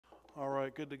All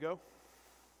right, good to go?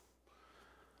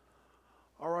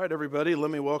 All right, everybody,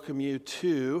 let me welcome you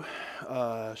to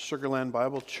Sugarland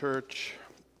Bible Church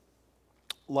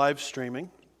live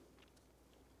streaming.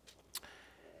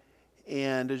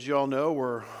 And as you all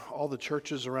know, all the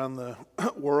churches around the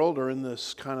world are in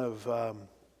this kind of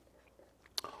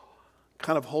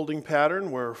holding pattern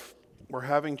where we're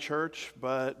having church,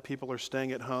 but people are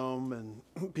staying at home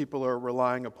and people are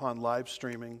relying upon live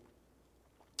streaming.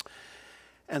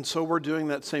 And so we're doing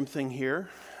that same thing here.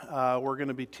 We're going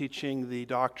to be teaching the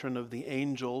doctrine of the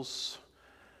angels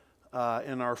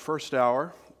in our first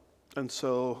hour. And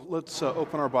so let's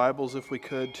open our Bibles, if we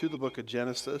could, to the book of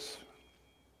Genesis,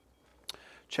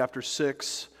 chapter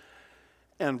 6,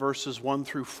 and verses 1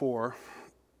 through 4.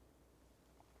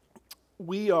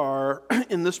 We are,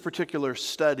 in this particular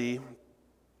study,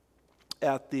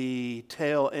 at the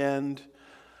tail end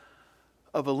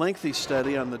of a lengthy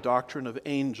study on the doctrine of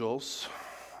angels.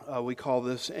 We call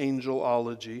this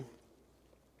Angelology.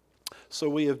 So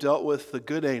we have dealt with the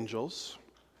good angels.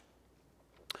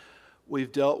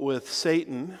 We've dealt with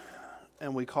Satan,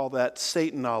 and we call that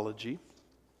Satanology.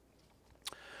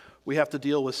 We have to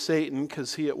deal with Satan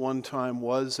because he at one time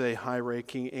was a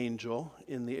high-ranking angel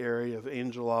in the area of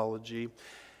angelology.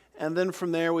 And then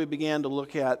from there we began to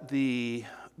look at the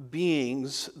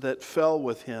beings that fell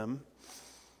with him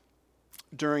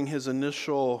during his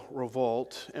initial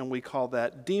revolt, and we call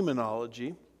that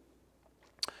demonology.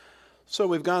 So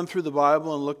we've gone through the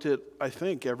Bible and looked at, I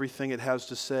think, everything it has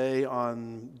to say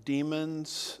on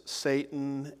demons,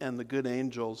 Satan, and the good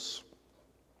angels.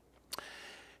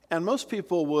 And most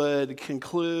people would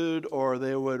conclude or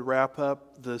they would wrap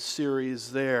up the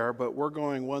series there, but we're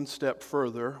going one step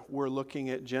further. We're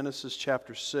looking at Genesis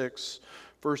chapter 6,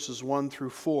 verses 1 through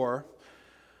 4.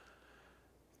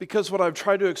 Because what I've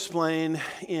tried to explain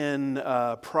in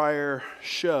prior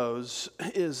shows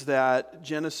is that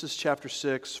Genesis chapter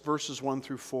 6, verses 1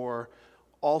 through 4,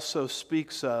 also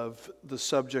speaks of the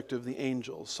subject of the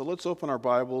angels. So let's open our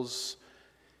Bibles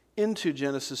into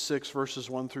Genesis 6, verses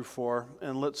 1 through 4,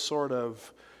 and let's sort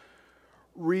of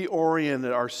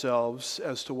reorient ourselves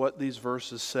as to what these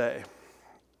verses say.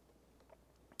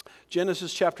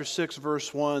 Genesis chapter 6,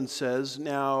 verse 1 says,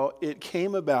 "Now it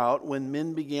came about when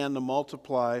men began to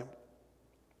multiply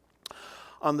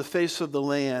on the face of the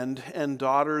land, and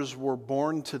daughters were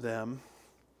born to them,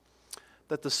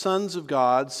 that the sons of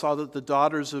God saw that the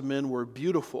daughters of men were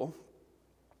beautiful,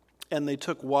 and they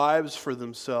took wives for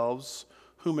themselves,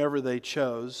 whomever they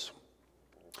chose.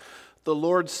 The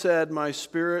Lord said, 'My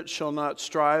spirit shall not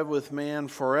strive with man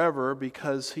forever,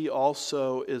 because he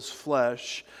also is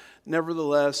flesh.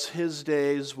 Nevertheless, his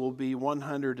days will be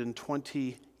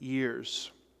 120 years.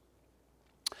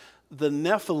 The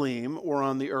Nephilim were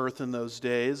on the earth in those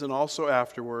days, and also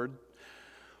afterward,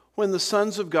 when the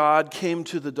sons of God came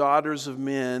to the daughters of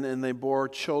men, and they bore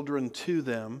children to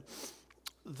them.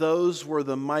 Those were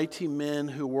the mighty men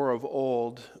who were of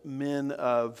old, men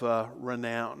of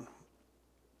renown.'"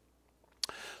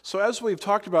 So as we've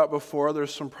talked about before,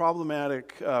 there's some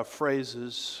problematic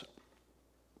phrases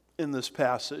in this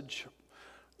passage.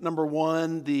 Number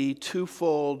one, the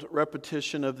twofold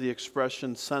repetition of the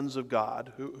expression sons of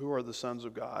God. Who are the sons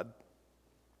of God?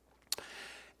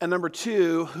 And number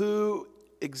two, who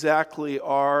exactly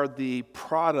are the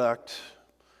product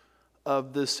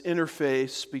of this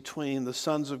interface between the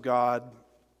sons of God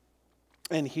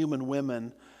and human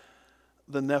women,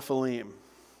 the Nephilim?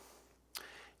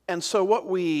 And so what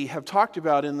we have talked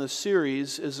about in this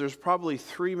series is there's probably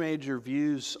three major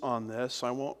views on this.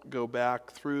 I won't go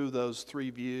back through those three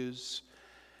views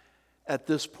at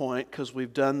this point because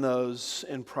we've done those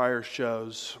in prior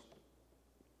shows.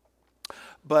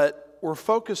 But we're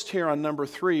focused here on number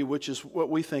three, which is what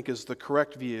we think is the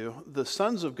correct view. The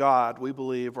sons of God, we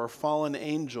believe, are fallen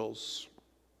angels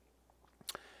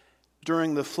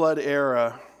during the flood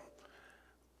era,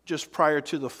 just prior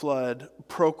to the flood,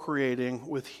 procreating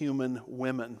with human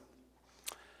women.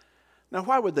 Now,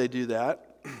 why would they do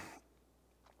that?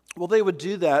 Well, they would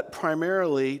do that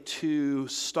primarily to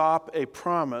stop a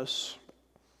promise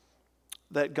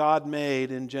that God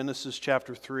made in Genesis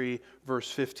chapter 3, verse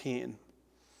 15.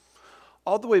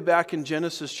 All the way back in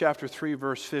Genesis chapter 3,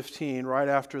 verse 15, right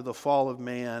after the fall of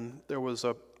man, there was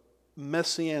a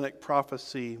messianic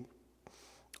prophecy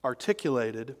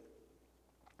articulated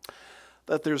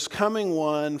that there's coming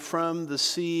one from the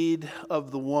seed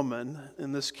of the woman,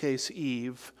 in this case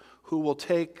Eve, who will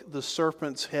take the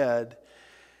serpent's head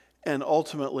and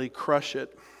ultimately crush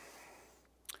it.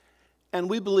 And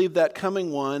we believe that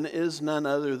coming one is none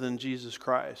other than Jesus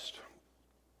Christ.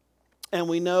 And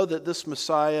we know that this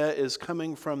Messiah is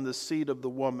coming from the seed of the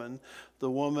woman. The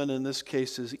woman in this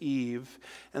case is Eve.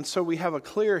 And so we have a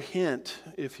clear hint,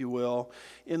 if you will,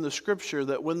 in the scripture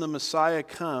that when the Messiah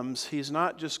comes, he's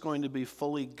not just going to be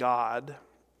fully God,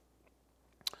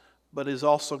 but is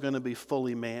also going to be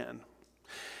fully man.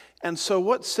 And so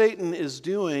what Satan is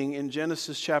doing in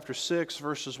Genesis chapter 6,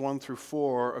 verses 1 through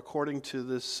 4, according to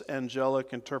this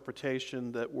angelic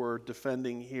interpretation that we're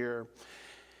defending here,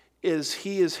 is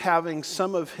he is having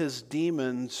some of his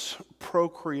demons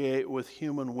procreate with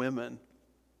human women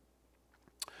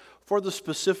for the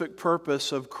specific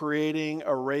purpose of creating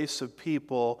a race of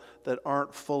people that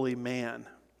aren't fully man.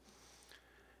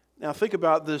 Now think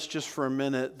about this just for a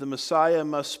minute. The Messiah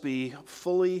must be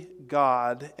fully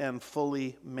God and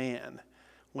fully man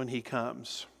when he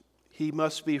comes. He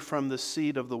must be from the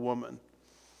seed of the woman.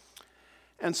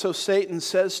 And so Satan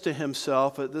says to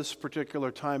himself at this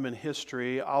particular time in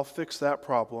history, I'll fix that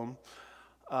problem.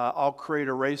 I'll create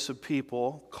a race of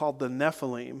people called the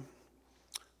Nephilim,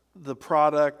 the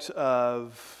product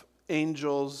of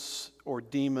angels or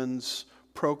demons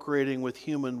procreating with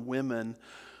human women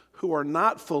who are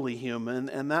not fully human,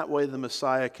 and that way the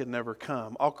Messiah can never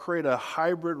come. I'll create a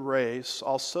hybrid race.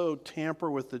 I'll so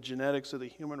tamper with the genetics of the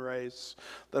human race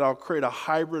that I'll create a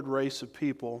hybrid race of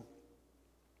people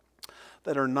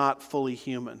that are not fully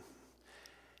human.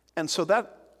 And so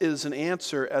that is an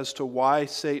answer as to why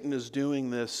Satan is doing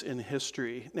this in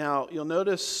history. Now, you'll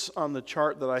notice on the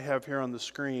chart that I have here on the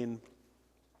screen,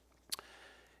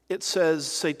 it says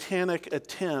satanic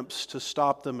attempts to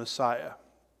stop the Messiah.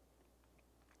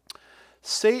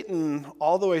 Satan,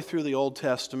 all the way through the Old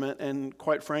Testament, and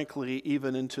quite frankly,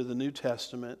 even into the New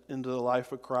Testament, into the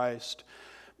life of Christ,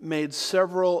 made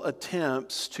several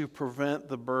attempts to prevent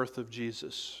the birth of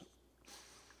Jesus.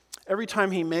 Every time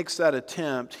he makes that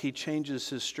attempt, he changes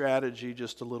his strategy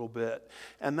just a little bit.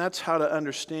 And that's how to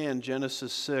understand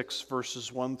Genesis 6,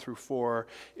 verses 1 through 4.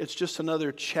 It's just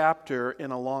another chapter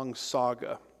in a long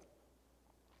saga.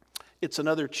 It's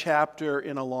another chapter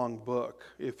in a long book,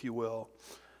 if you will,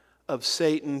 of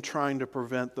Satan trying to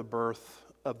prevent the birth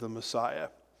of the Messiah.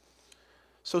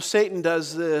 So Satan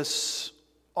does this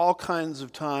all kinds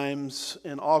of times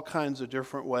in all kinds of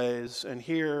different ways, and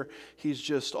here he's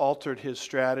just altered his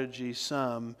strategy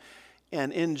some.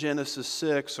 And in Genesis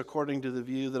 6, according to the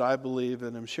view that I believe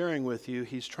and am sharing with you,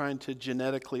 he's trying to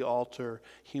genetically alter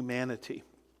humanity.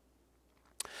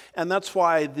 And that's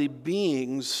why the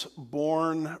beings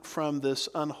born from this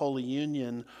unholy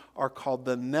union are called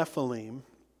the Nephilim.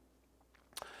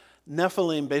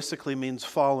 Nephilim basically means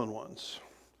fallen ones.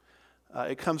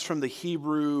 It comes from the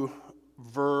Hebrew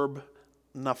verb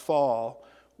nafal,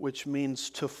 which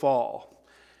means to fall.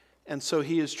 And so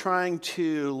he is trying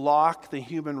to lock the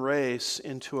human race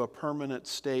into a permanent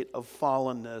state of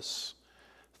fallenness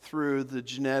through the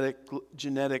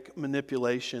genetic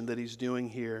manipulation that he's doing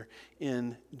here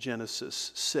in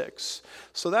Genesis 6.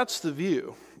 So that's the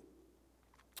view.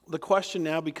 The question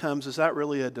now becomes, is that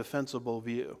really a defensible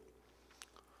view?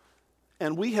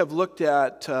 And we have looked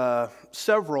at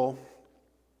several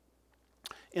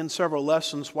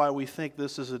lessons why we think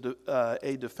this is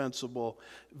a defensible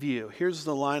view. Here's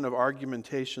the line of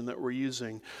argumentation that we're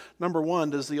using. Number one,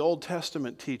 does the Old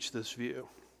Testament teach this view?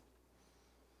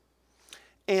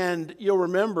 And you'll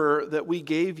remember that we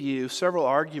gave you several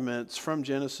arguments from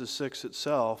Genesis 6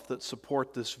 itself that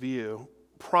support this view.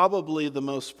 Probably the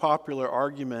most popular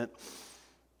argument,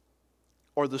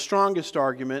 or the strongest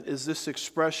argument, is this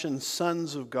expression,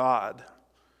 sons of God,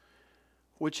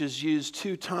 which is used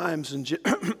 2 times in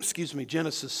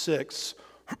Genesis 6,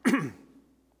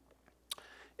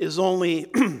 is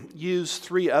only used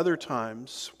 3 other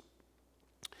times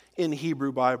in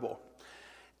Hebrew Bible.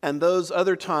 And those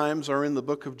other times are in the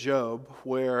book of Job,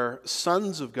 where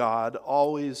sons of God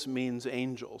always means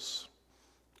angels.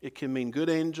 It can mean good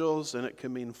angels and it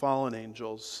can mean fallen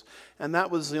angels. And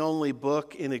that was the only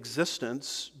book in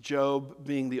existence, Job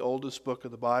being the oldest book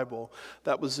of the Bible,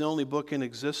 that was the only book in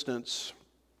existence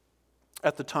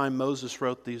at the time Moses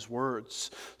wrote these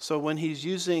words. So when he's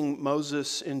using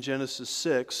Moses in Genesis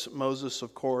 6, Moses,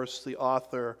 of course, the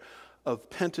author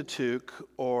of Pentateuch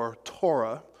or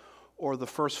Torah, or the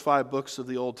first 5 books of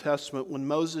the Old Testament, when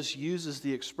Moses uses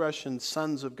the expression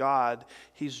sons of God,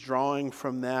 he's drawing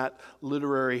from that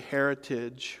literary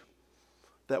heritage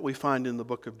that we find in the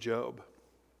book of Job.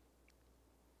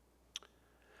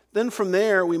 Then from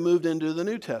there, we moved into the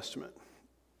New Testament.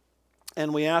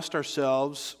 And we asked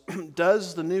ourselves,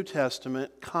 does the New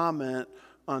Testament comment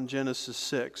on Genesis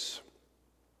 6?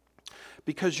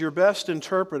 Because your best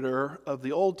interpreter of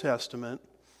the Old Testament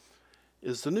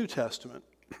is the New Testament.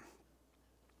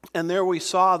 And there we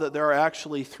saw that there are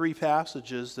actually 3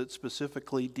 passages that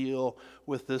specifically deal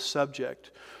with this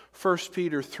subject. 1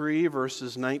 Peter 3,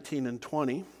 verses 19 and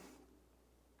 20.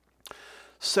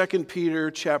 2 Peter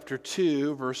chapter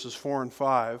 2, verses 4 and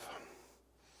 5.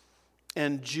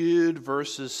 And Jude,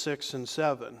 verses 6 and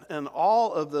 7. And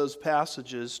all of those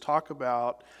passages talk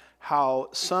about how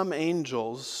some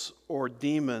angels or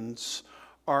demons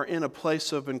are in a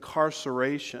place of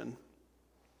incarceration.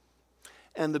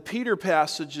 And the Peter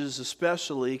passages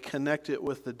especially connect it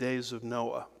with the days of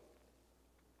Noah.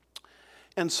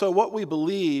 And so what we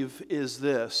believe is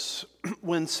this.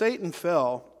 When Satan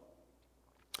fell,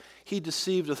 he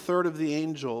deceived a third of the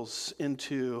angels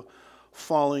into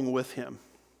falling with him.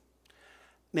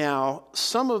 Now,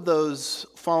 some of those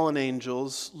fallen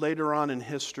angels later on in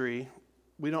history,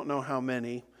 we don't know how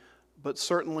many, but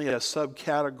certainly a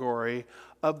subcategory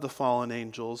of the fallen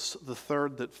angels, the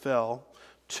third that fell,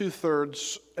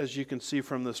 2/3, as you can see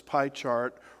from this pie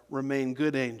chart, remain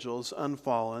good angels,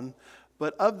 unfallen.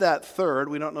 But of that third,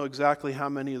 we don't know exactly how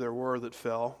many there were that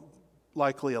fell,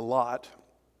 likely a lot.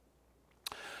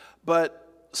 But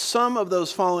some of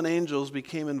those fallen angels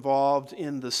became involved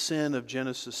in the sin of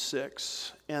Genesis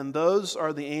 6. And those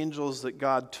are the angels that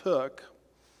God took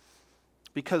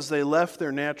because they left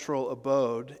their natural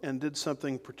abode and did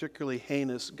something particularly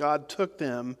heinous. God took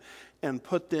them and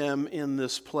put them in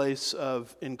this place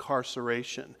of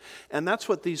incarceration. And that's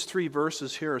what these three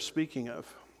verses here are speaking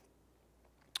of.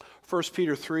 1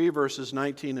 Peter 3, verses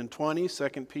 19 and 20, 2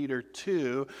 Peter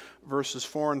 2, verses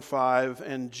 4 and 5,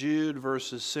 and Jude,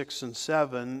 verses 6 and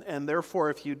 7. And therefore,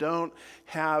 if you don't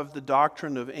have the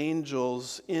doctrine of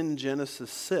angels in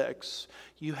Genesis 6,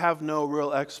 you have no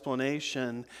real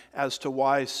explanation as to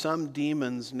why some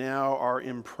demons now are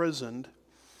imprisoned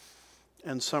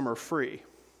and some are free.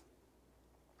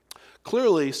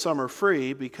 Clearly, some are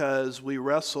free because we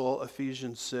wrestle,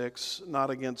 Ephesians 6, not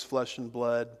against flesh and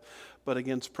blood, but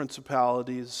against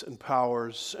principalities and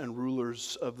powers and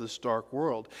rulers of this dark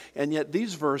world. And yet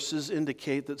these verses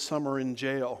indicate that some are in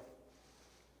jail.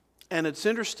 And it's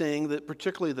interesting that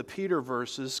particularly the Peter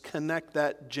verses connect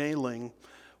that jailing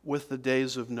with the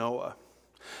days of Noah.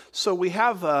 So we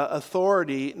have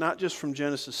authority not just from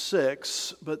Genesis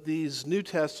 6, but these New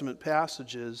Testament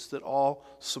passages that all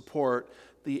support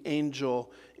the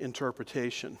angel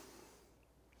interpretation.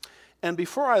 And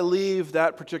before I leave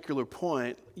that particular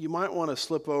point, you might want to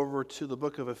slip over to the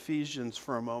book of Ephesians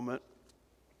for a moment.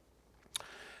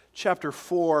 Chapter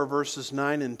 4, verses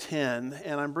 9 and 10.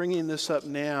 And I'm bringing this up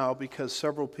now because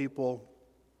several people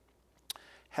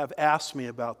have asked me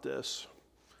about this.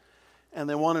 And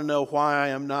they want to know why I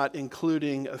am not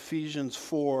including Ephesians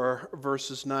 4,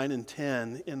 verses 9 and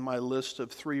 10 in my list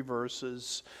of 3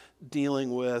 verses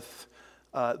dealing with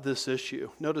this issue.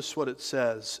 Notice what it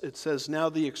says. It says, now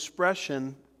the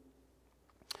expression,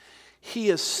 he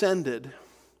ascended,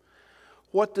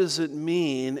 what does it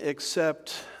mean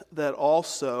except that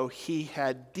also he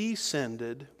had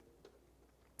descended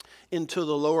into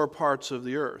the lower parts of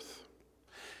the earth?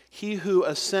 He who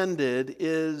ascended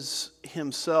is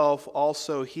himself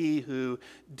also he who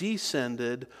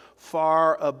descended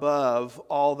far above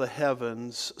all the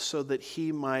heavens so that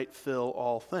he might fill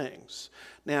all things.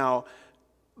 Now,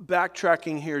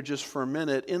 backtracking here just for a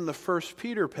minute, in the 1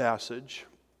 Peter passage,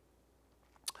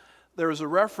 there is a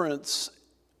reference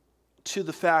to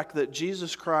the fact that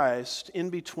Jesus Christ, in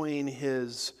between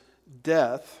his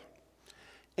death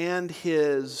and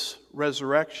his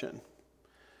resurrection,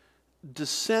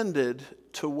 descended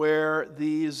to where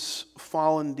these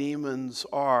fallen demons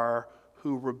are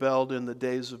who rebelled in the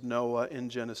days of Noah in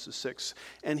Genesis 6.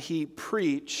 And he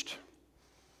preached,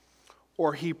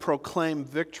 or he proclaimed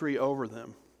victory over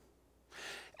them.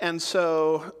 And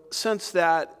so, since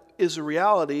that is a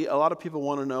reality, a lot of people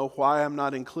want to know why I'm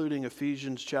not including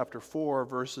Ephesians chapter 4,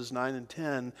 verses 9 and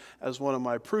 10 as one of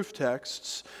my proof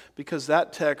texts, because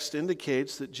that text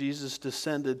indicates that Jesus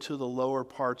descended to the lower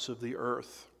parts of the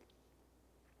earth.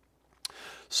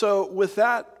 So, with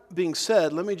that being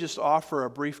said, let me just offer a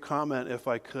brief comment, if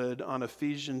I could, on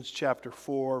Ephesians chapter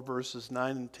 4, verses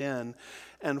 9 and 10,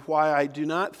 and why I do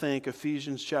not think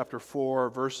Ephesians chapter 4,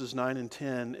 verses 9 and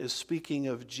 10 is speaking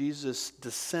of Jesus'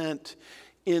 descent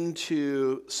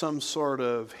into some sort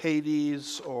of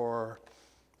Hades or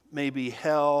maybe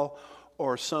hell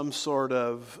or some sort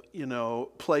of,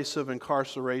 place of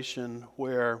incarceration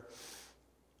where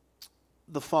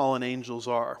the fallen angels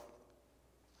are.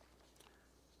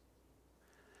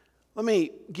 Let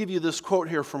me give you this quote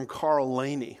here from Carl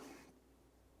Laney.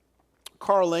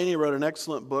 Carl Laney wrote an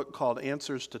excellent book called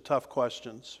Answers to Tough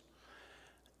Questions.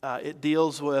 It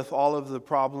deals with all of the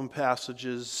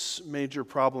major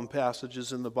problem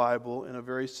passages in the Bible in a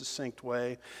very succinct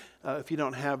way. If you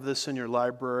don't have this in your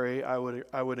library, I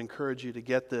would encourage you to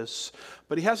get this.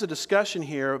 But he has a discussion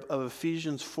here of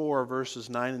Ephesians 4, verses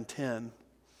 9 and 10.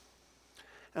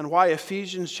 And why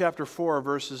Ephesians chapter 4,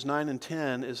 verses 9 and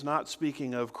 10 is not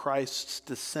speaking of Christ's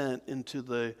descent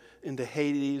into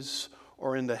Hades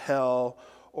or into hell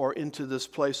or into this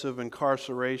place of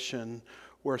incarceration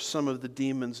where some of the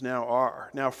demons now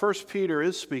are. Now, 1 Peter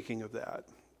is speaking of that.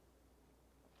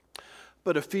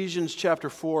 But Ephesians chapter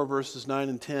 4, verses 9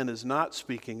 and 10 is not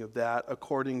speaking of that,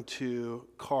 according to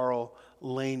Carl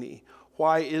Laney.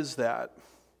 Why is that?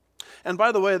 And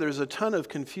by the way, there's a ton of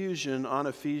confusion on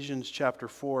Ephesians chapter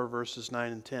 4, verses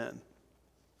 9 and 10.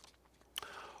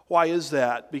 Why is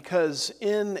that? Because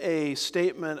in a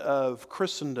statement of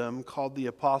Christendom called the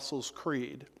Apostles'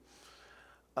 Creed,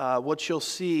 what you'll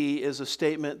see is a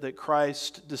statement that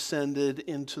Christ descended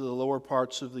into the lower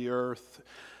parts of the earth.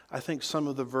 I think some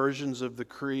of the versions of the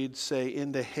creed say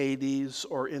into Hades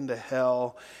or into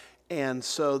hell. And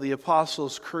so the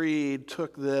Apostles' Creed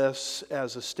took this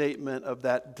as a statement of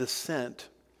that descent.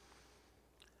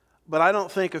 But I don't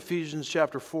think Ephesians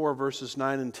chapter 4, verses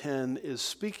 9 and 10 is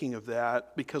speaking of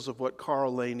that because of what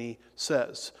Carl Laney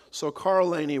says. So Carl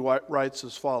Laney writes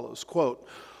as follows, quote,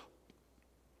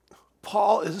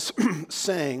 Paul is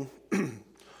saying,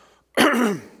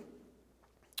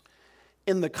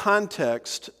 in the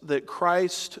context that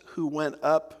Christ, who went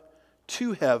up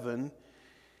to heaven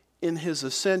in his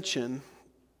ascension,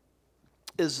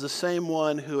 is the same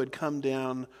one who had come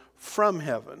down from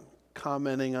heaven,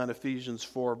 commenting on Ephesians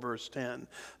 4, verse 10.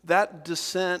 That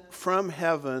descent from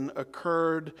heaven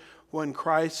occurred when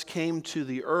Christ came to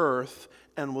the earth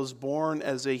and was born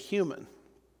as a human.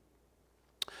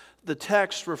 The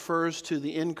text refers to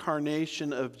the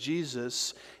incarnation of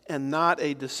Jesus and not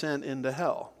a descent into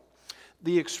hell.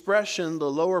 The expression,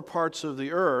 the lower parts of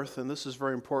the earth, and this is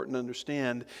very important to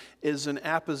understand, is an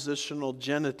appositional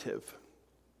genitive.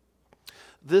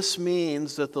 This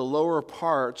means that the lower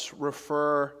parts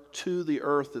refer to the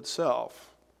earth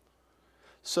itself.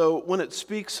 So when it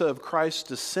speaks of Christ's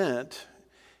descent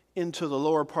into the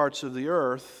lower parts of the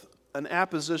earth, an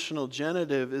appositional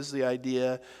genitive is the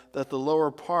idea that the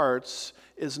lower parts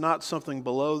is not something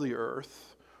below the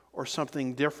earth or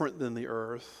something different than the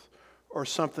earth or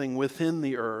something within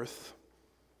the earth,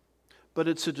 but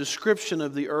it's a description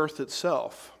of the earth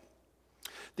itself.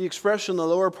 The expression the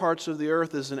lower parts of the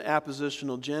earth is an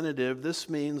appositional genitive. This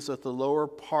means that the lower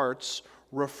parts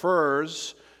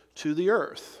refers to the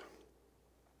earth.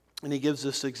 And he gives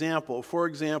this example. For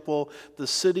example, the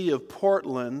city of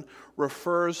Portland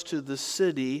refers to the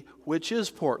city which is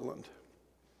Portland.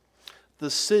 The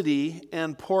city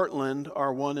and Portland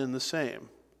are one and the same.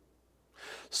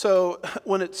 So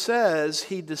when it says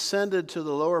he descended to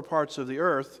the lower parts of the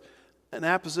earth, an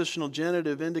appositional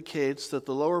genitive indicates that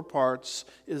the lower parts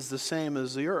is the same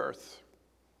as the earth.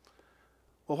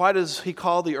 Well, why does he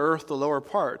call the earth the lower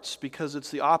parts? Because it's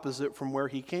the opposite from where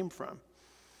he came from.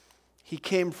 He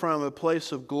came from a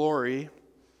place of glory,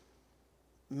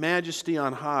 majesty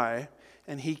on high,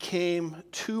 and he came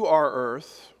to our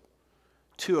earth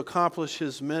to accomplish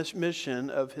his mission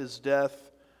of his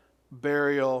death,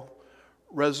 burial,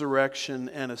 resurrection,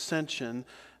 and ascension.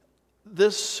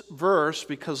 This verse,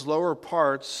 because lower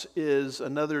parts is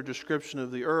another description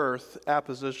of the earth,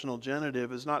 appositional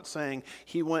genitive, is not saying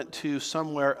he went to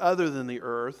somewhere other than the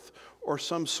earth or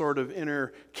some sort of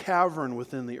inner cavern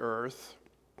within the earth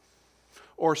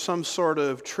or some sort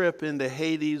of trip into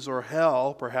Hades or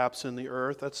hell, perhaps in the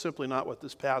earth. That's simply not what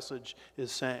this passage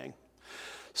is saying.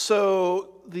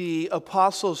 So the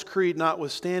Apostles' Creed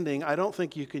notwithstanding, I don't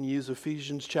think you can use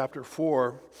Ephesians chapter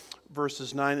 4,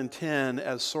 verses 9 and 10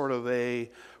 as sort of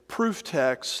a proof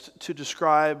text to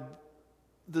describe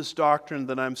this doctrine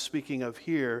that I'm speaking of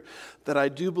here, that I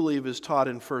do believe is taught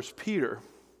in 1 Peter.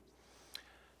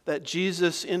 That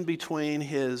Jesus, in between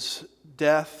his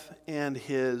death and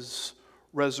his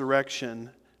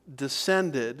resurrection,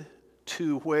 descended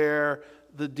to where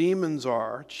the demons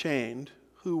are chained,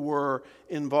 who were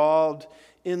involved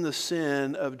in the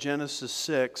sin of Genesis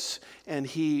 6, and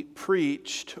he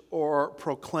preached or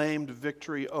proclaimed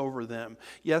victory over them.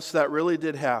 Yes, that really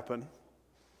did happen.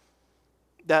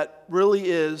 That really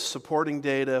is supporting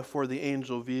data for the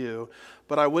angel view,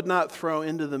 but I would not throw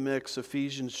into the mix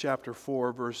Ephesians chapter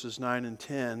 4, verses 9 and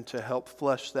 10 to help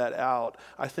flesh that out.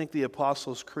 I think the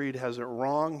Apostles' Creed has it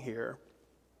wrong here,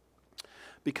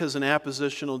 because an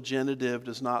appositional genitive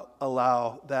does not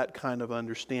allow that kind of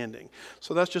understanding.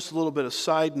 So that's just a little bit of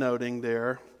side noting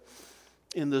there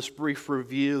in this brief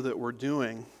review that we're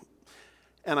doing.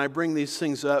 And I bring these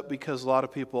things up because a lot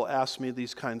of people ask me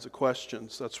these kinds of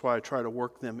questions. That's why I try to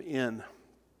work them in.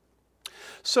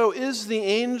 So is the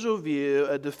angel view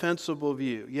a defensible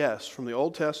view? Yes, from the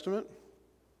Old Testament,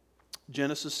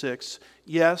 Genesis 6.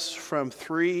 Yes, from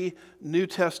 3 New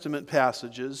Testament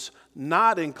passages,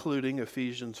 not including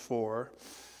Ephesians 4,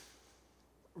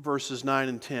 verses 9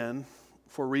 and 10,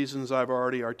 for reasons I've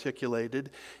already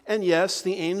articulated. And yes,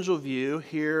 the angel view,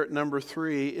 here number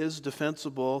 3, is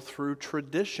defensible through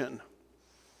tradition.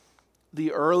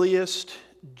 The earliest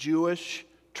Jewish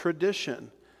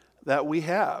tradition that we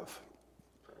have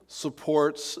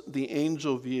supports the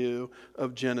angel view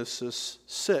of Genesis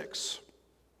 6.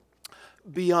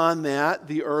 Beyond that,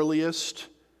 the earliest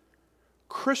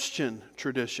Christian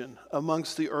tradition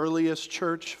amongst the earliest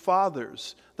church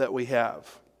fathers that we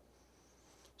have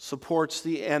supports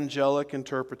the angelic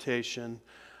interpretation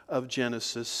of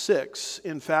Genesis 6.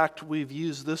 In fact, we've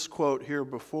used this quote here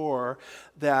before,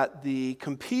 that the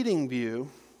competing view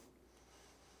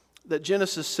that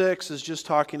Genesis 6 is just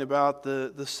talking about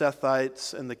the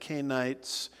Sethites and the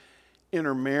Canaanites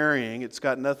intermarrying. It's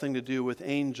got nothing to do with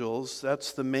angels.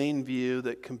 That's the main view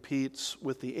that competes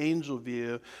with the angel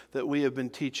view that we have been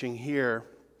teaching here.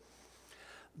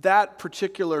 That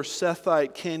particular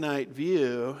Sethite Canaanite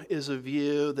view is a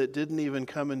view that didn't even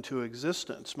come into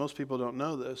existence. Most people don't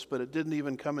know this, but it didn't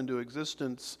even come into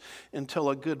existence until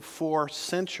a good 4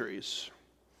 centuries.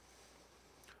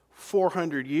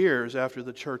 400 years after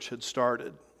the church had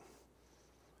started.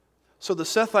 So the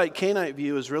Sethite Canaanite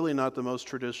view is really not the most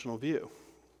traditional view.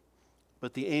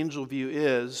 But the angel view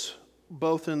is,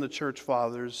 both in the church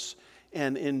fathers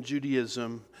and in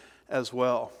Judaism as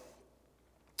well.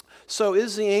 So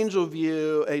is the angel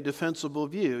view a defensible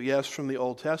view? Yes, from the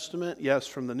Old Testament. Yes,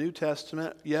 from the New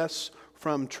Testament. Yes,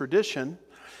 from tradition.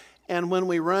 And when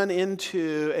we run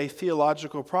into a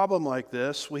theological problem like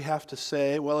this, we have to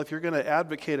say, well, if you're going to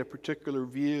advocate a particular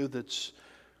view that's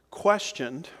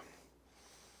questioned,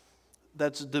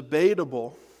 that's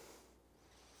debatable,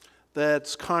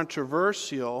 that's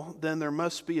controversial, then there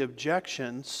must be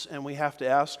objections, and we have to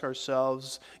ask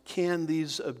ourselves, can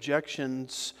these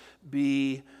objections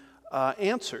be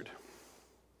answered?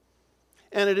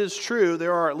 And it is true,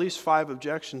 there are at least 5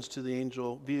 objections to the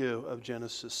angel view of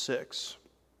Genesis 6.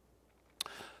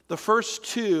 The first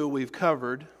 2 we've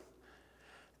covered.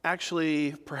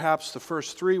 Actually, perhaps the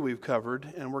first 3 we've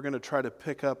covered, and we're going to try to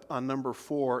pick up on number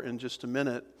 4 in just a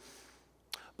minute.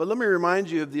 But let me remind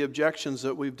you of the objections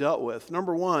that we've dealt with.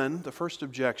 Number 1, the first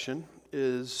objection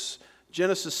is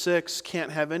Genesis 6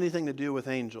 can't have anything to do with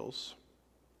angels,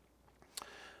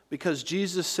 because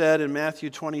Jesus said in Matthew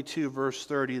 22, verse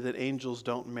 30, that angels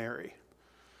don't marry.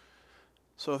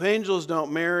 So if angels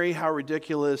don't marry, how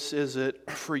ridiculous is it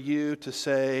for you to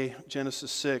say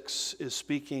Genesis 6 is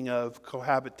speaking of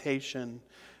cohabitation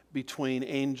between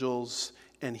angels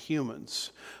and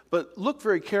humans? But look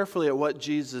very carefully at what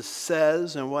Jesus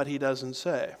says and what he doesn't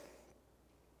say.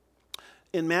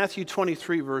 In Matthew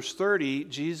 23, verse 30,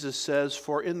 Jesus says,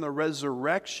 "For in the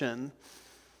resurrection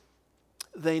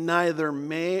they neither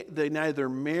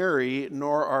marry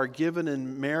nor are given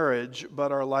in marriage, but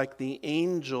are like the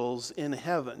angels in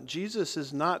heaven." Jesus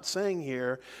is not saying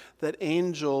here that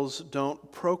angels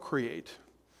don't procreate.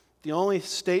 The only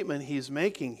statement he's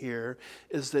making here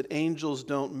is that angels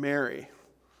don't marry.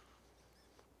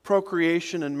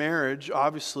 Procreation and marriage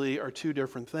obviously are 2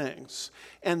 different things.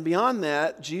 And beyond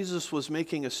that, Jesus was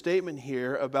making a statement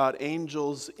here about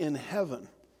angels in heaven.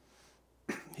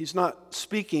 He's not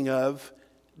speaking of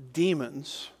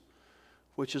demons,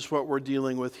 which is what we're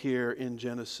dealing with here in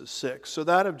Genesis 6. So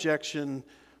that objection,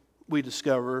 we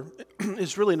discover,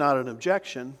 is really not an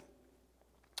objection,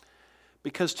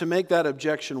 because to make that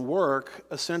objection work,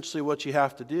 essentially what you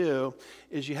have to do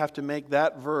is you have to make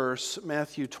that verse,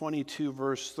 Matthew 22,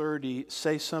 verse 30,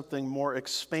 say something more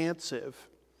expansive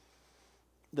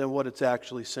than what it's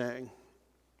actually saying.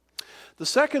 The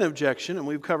second objection, and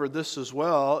we've covered this as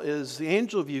well, is the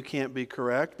angel view can't be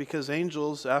correct, because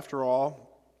angels, after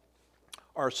all,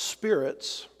 are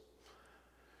spirits.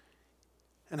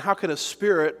 And how could a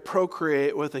spirit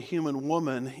procreate with a human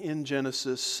woman in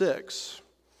Genesis 6?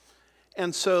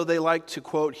 And so they like to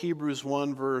quote Hebrews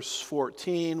 1, verse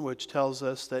 14, which tells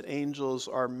us that angels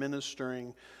are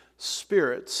ministering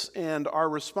spirits. And our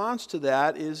response to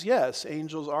that is, yes,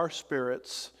 angels are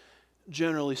spirits,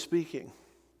 generally speaking.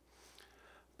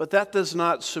 But that does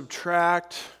not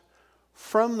subtract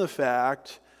from the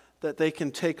fact that they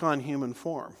can take on human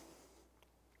form.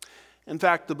 In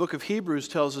fact, the book of Hebrews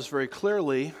tells us very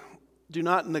clearly, do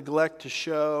not neglect to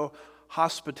show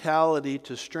hospitality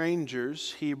to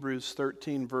strangers, Hebrews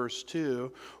 13, verse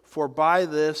 2, for by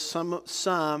this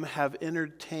some have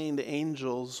entertained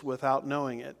angels without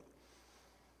knowing it.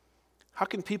 How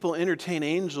can people entertain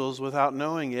angels without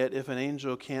knowing it if an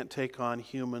angel can't take on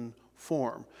human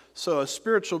form? So a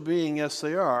spiritual being, yes,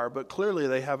 they are, but clearly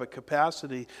they have a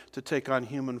capacity to take on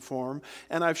human form.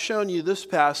 And I've shown you this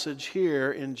passage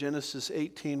here in Genesis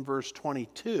 18, verse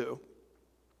 22,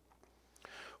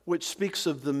 which speaks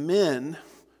of the men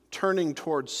turning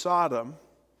towards Sodom.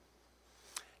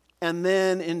 And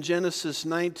then in Genesis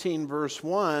 19, verse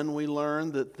 1, we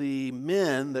learn that the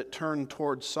men that turned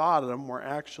towards Sodom were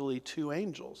actually two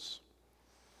angels.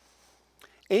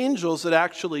 Angels that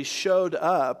actually showed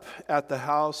up at the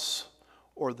house,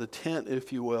 or the tent,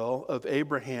 if you will, of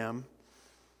Abraham.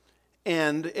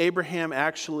 And Abraham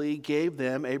actually gave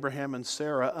them, Abraham and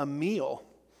Sarah, a meal.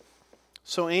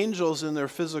 So angels in their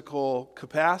physical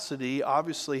capacity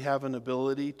obviously have an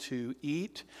ability to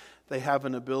eat. They have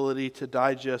an ability to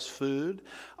digest food.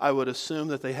 I would assume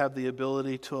that they have the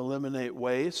ability to eliminate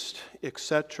waste,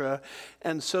 etc.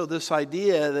 And so this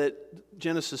idea that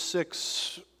Genesis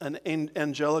 6, an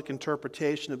angelic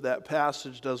interpretation of that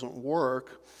passage doesn't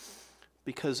work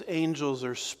because angels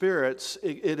are spirits,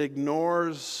 it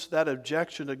ignores, that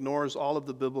objection ignores all of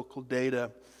the biblical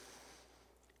data.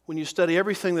 When you study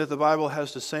everything that the Bible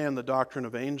has to say on the doctrine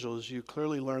of angels, you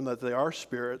clearly learn that they are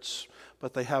spirits,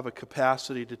 but they have a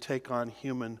capacity to take on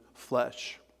human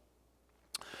flesh.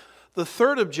 The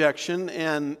third objection,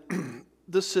 and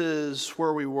this is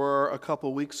where we were a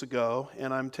couple weeks ago,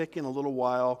 and I'm taking a little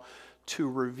while to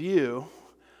review,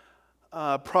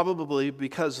 probably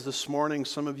because this morning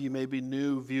some of you may be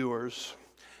new viewers.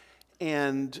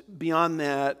 And beyond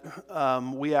that,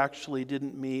 we actually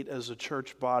didn't meet as a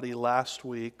church body last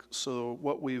week, so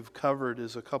what we've covered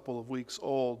is a couple of weeks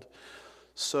old.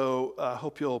 So I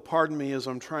hope you'll pardon me as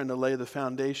I'm trying to lay the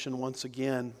foundation once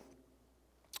again.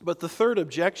 But the third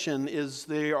objection is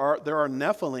there are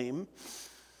Nephilim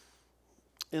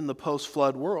in the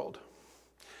post-flood world.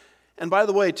 And by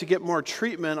the way, to get more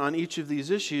treatment on each of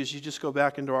these issues, you just go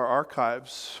back into our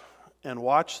archives and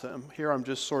watch them. Here I'm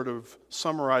just sort of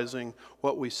summarizing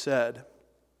what we said.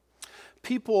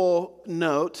 People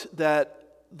note that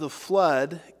the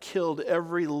flood killed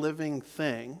every living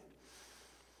thing.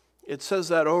 It says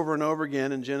that over and over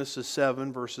again in Genesis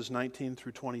 7, verses 19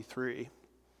 through 23.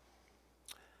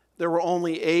 There were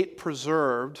only 8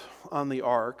 preserved on the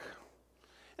ark.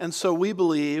 And so we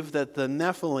believe that the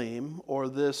Nephilim, or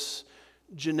this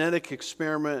genetic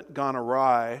experiment gone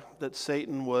awry that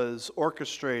Satan was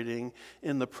orchestrating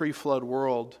in the pre-flood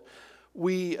world,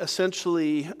 we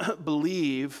essentially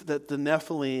believe that the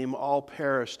Nephilim all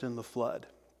perished in the flood.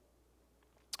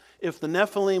 If the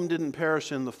Nephilim didn't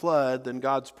perish in the flood, then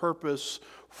God's purpose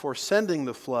for sending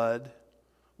the flood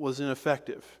was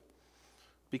ineffective,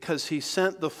 because he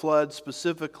sent the flood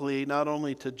specifically not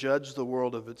only to judge the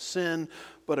world of its sin,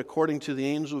 but according to the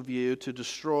angel view, to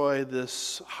destroy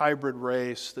this hybrid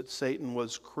race that Satan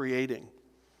was creating.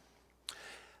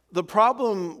 The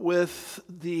problem with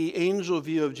the angel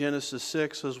view of Genesis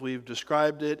 6, as we've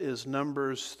described it, is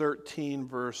Numbers 13,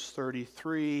 verse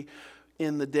 33.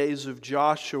 In the days of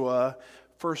Joshua,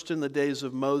 first in the days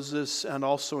of Moses and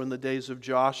also in the days of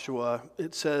Joshua,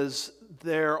 it says,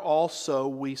 there also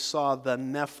we saw the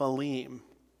Nephilim.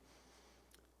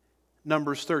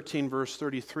 Numbers 13, verse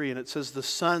 33, and it says the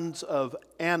sons of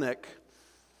Anak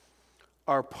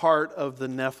are part of the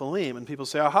Nephilim. And people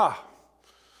say, aha,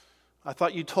 I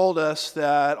thought you told us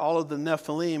that all of the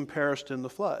Nephilim perished in the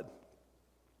flood.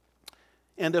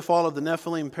 And if all of the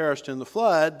Nephilim perished in the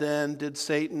flood, then did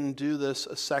Satan do this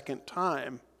a second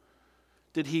time?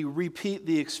 Did he repeat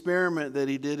the experiment that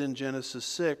he did in Genesis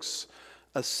 6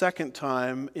 a second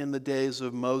time in the days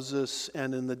of Moses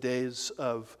and in the days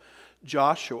of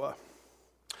Joshua?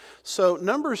 So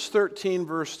Numbers 13,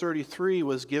 verse 33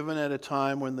 was given at a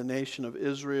time when the nation of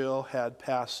Israel had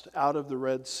passed out of the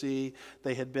Red Sea.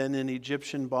 They had been in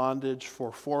Egyptian bondage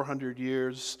for 400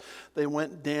 years. They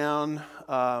went down,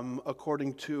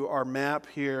 according to our map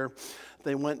here,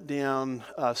 they went down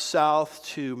south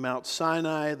to Mount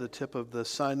Sinai, the tip of the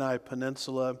Sinai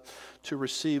Peninsula, to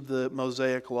receive the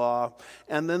Mosaic Law.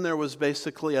 And then there was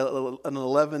basically an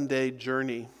 11-day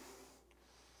journey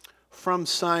from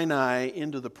Sinai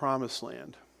into the Promised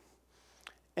Land.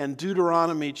 And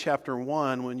Deuteronomy chapter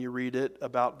 1, when you read it,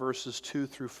 about verses 2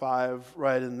 through 5,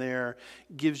 right in there,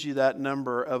 gives you that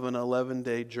number of an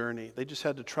 11-day journey. They just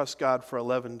had to trust God for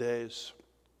 11 days,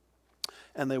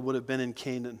 and they would have been in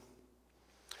Canaan.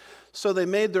 So they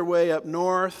made their way up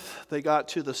north. They got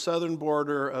to the southern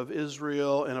border of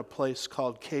Israel in a place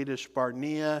called Kadesh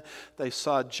Barnea. They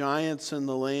saw giants in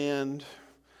the land.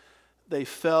 They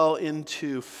fell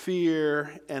into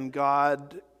fear, and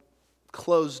God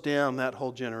closed down that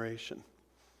whole generation.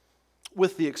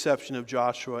 with the exception of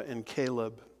Joshua and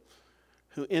Caleb,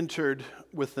 who entered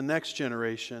with the next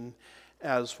generation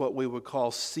as what we would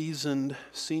call seasoned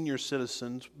senior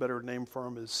citizens. Better name for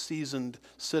them is seasoned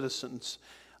citizens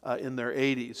in their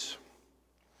 80s.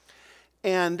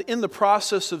 And in the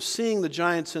process of seeing the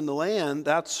giants in the land,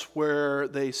 that's where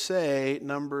they say,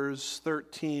 Numbers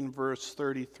 13, verse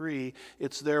 33,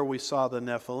 it's there we saw the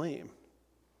Nephilim.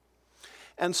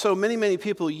 And so many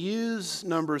people use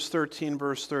Numbers 13,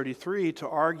 verse 33 to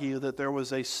argue that there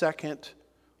was a second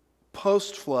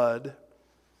post-flood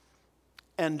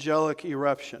angelic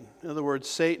eruption. In other words,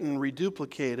 Satan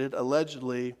reduplicated,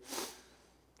 allegedly,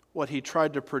 what he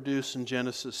tried to produce in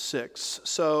Genesis 6.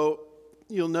 So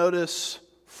you'll notice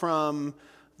from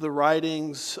the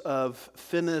writings of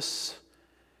Finis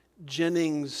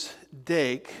Jennings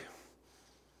Dake,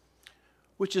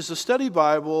 which is a study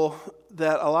Bible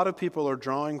that a lot of people are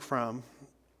drawing from,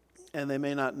 and they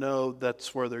may not know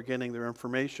that's where they're getting their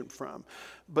information from.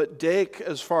 But Dake,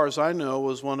 as far as I know,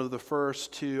 was one of the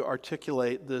first to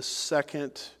articulate this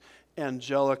second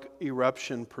angelic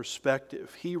eruption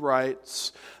perspective. He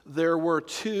writes, there were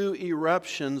two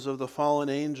eruptions of the fallen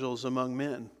angels among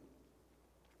men.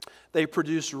 They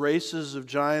produced races of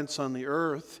giants on the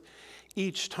earth.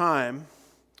 Each time,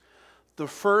 the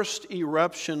first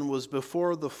eruption was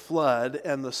before the flood,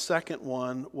 and the second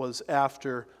one was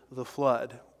after the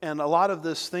flood. And a lot of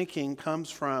this thinking comes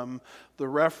from the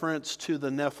reference to the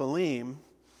Nephilim,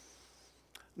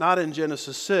 not in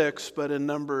Genesis 6, but in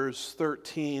Numbers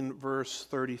 13, verse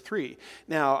 33.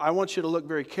 Now, I want you to look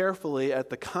very carefully at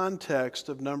the context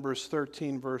of Numbers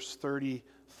 13, verse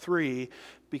 33,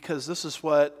 because this is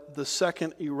what the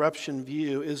second eruption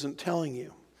view isn't telling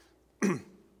you.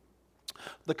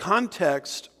 The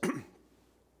context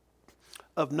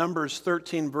of Numbers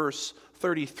 13, verse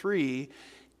 33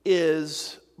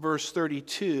 is, verse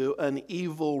 32, an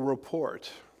evil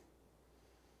report.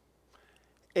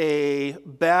 A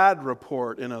bad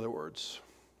report, in other words.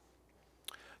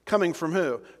 Coming from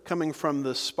who? Coming from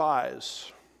the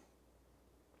spies.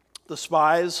 The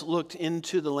spies looked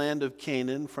into the land of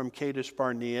Canaan from Kadesh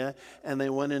Barnea, and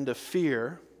they went into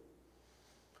fear.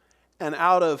 And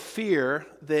out of fear,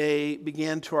 they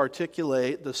began to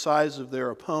articulate the size of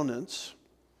their opponents.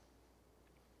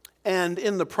 And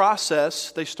in the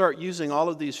process, they start using all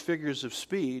of these figures of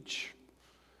speech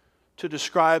to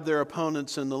describe their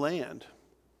opponents in the land.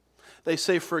 They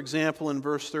say, for example, in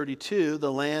verse 32,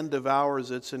 the land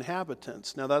devours its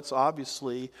inhabitants. Now, that's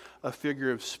obviously a figure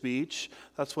of speech.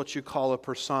 That's what you call a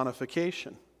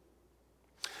personification.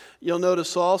 You'll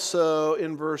notice also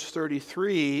in verse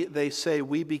 33, they say,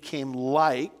 we became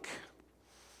like.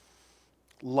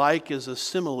 Like is a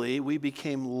simile. We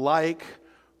became like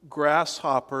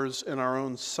grasshoppers in our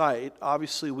own sight.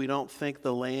 Obviously, we don't think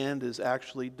the land is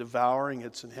actually devouring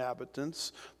its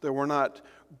inhabitants. There were not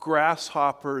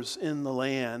grasshoppers in the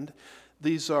land.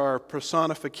 These are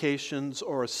personifications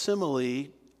or a simile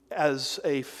as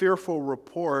a fearful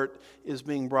report is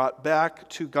being brought back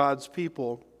to God's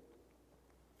people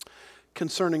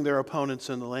concerning their opponents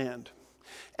in the land.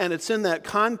 And it's in that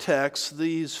context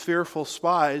these fearful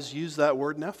spies use that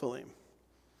word Nephilim.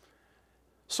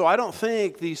 So I don't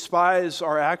think these spies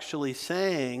are actually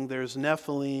saying there's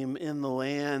Nephilim in the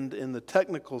land in the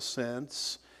technical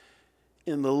sense,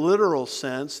 in the literal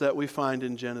sense that we find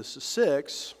in Genesis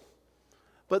 6,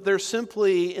 but they're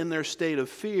simply in their state of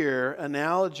fear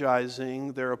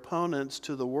analogizing their opponents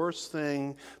to the worst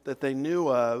thing that they knew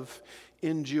of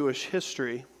in Jewish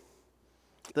history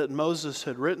that Moses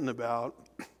had written about,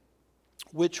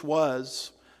 which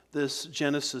was this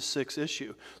Genesis 6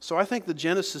 issue. So I think the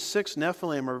Genesis 6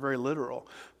 Nephilim are very literal,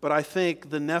 but I think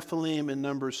the Nephilim in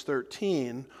Numbers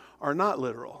 13 are not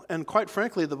literal. And quite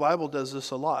frankly, the Bible does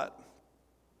this a lot.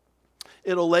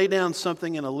 It'll lay down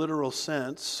something in a literal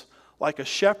sense, like a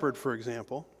shepherd, for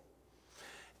example,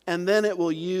 and then it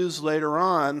will use later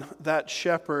on that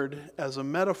shepherd as a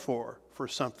metaphor for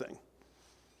something,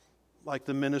 like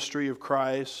the ministry of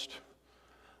Christ,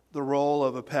 the role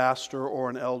of a pastor or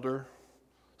an elder.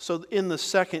 So in the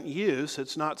second use,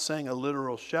 it's not saying a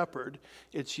literal shepherd.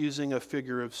 It's using a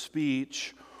figure of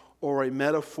speech or a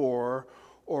metaphor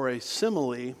or a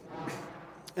simile.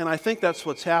 And I think that's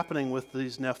what's happening with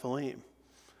these Nephilim.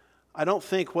 I don't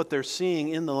think what they're seeing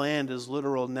in the land is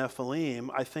literal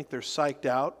Nephilim. I think they're psyched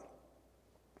out.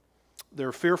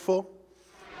 They're fearful.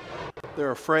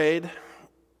 They're afraid.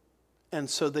 And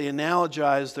so they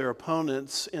analogize their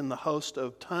opponents in the host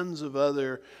of tons of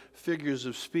other figures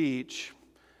of speech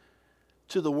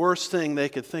to the worst thing they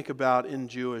could think about in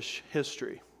Jewish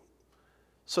history.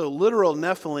 So literal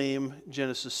Nephilim,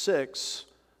 Genesis 6,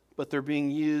 but they're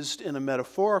being used in a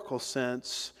metaphorical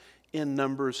sense in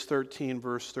Numbers 13,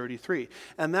 verse 33.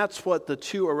 And that's what the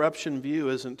two eruption view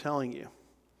isn't telling you.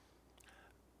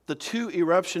 The two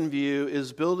eruption view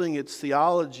is building its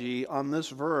theology on this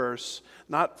verse,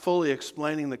 not fully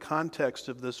explaining the context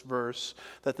of this verse,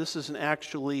 that this is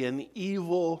actually an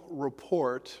evil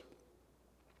report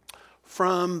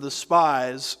from the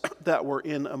spies that were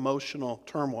in emotional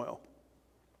turmoil.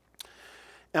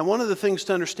 And one of the things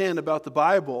to understand about the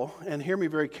Bible, and hear me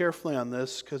very carefully on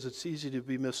this because it's easy to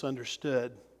be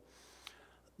misunderstood,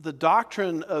 the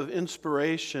doctrine of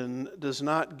inspiration does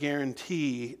not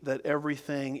guarantee that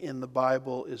everything in the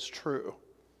Bible is true.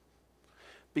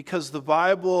 Because the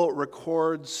Bible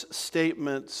records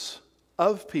statements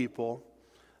of people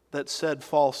that said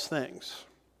false things.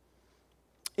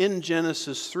 In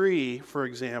Genesis 3, for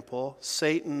example,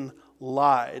 Satan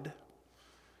lied.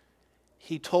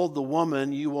 He told the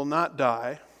woman, "You will not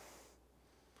die."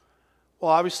 Well,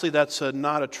 obviously that's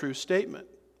not a true statement.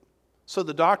 So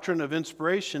the doctrine of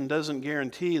inspiration doesn't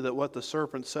guarantee that what the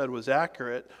serpent said was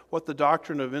accurate. What the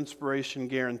doctrine of inspiration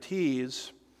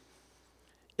guarantees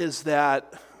is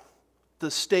that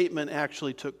the statement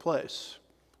actually took place,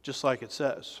 just like it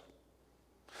says.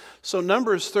 So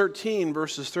Numbers 13,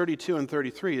 verses 32 and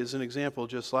 33 is an example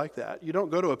just like that. You don't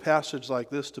go to a passage like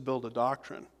this to build a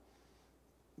doctrine.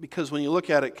 Because when you look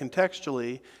at it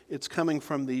contextually, it's coming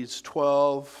from these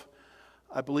 12,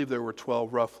 I believe there were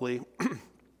 12 roughly,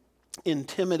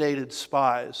 intimidated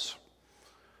spies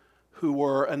who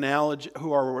are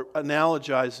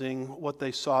analogizing what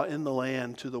they saw in the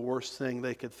land to the worst thing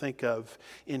they could think of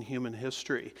in human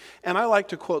history. And I like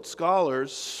to quote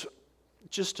scholars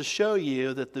just to show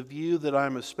you that the view that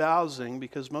I'm espousing,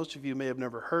 because most of you may have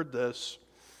never heard this,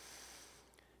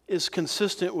 is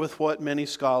consistent with what many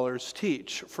scholars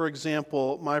teach. For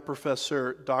example, my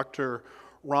professor, Dr.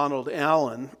 Ronald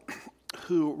Allen,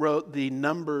 who wrote the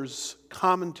Numbers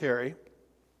commentary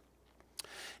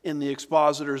in the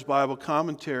Expositor's Bible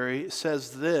Commentary,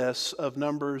 says this of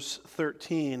Numbers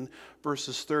 13,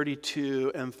 verses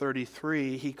 32 and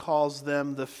 33. He calls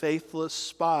them the faithless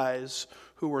spies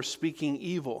who were speaking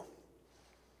evil.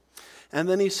 And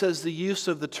then he says the use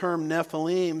of the term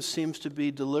Nephilim seems to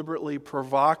be deliberately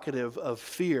provocative of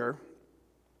fear,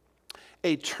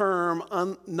 a term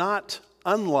not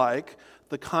unlike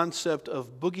the concept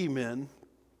of boogeymen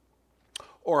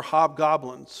or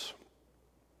hobgoblins.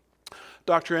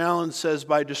 Dr. Allen says,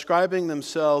 by describing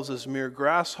themselves as mere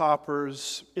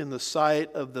grasshoppers in the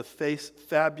sight of the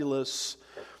fabulous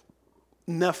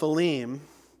Nephilim,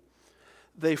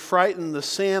 they frighten the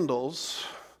sandals.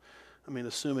 I mean,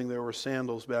 assuming there were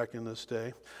sandals back in this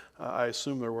day, I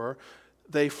assume there were.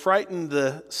 They frightened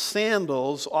the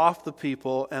sandals off the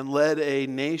people and led a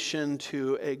nation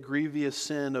to a grievous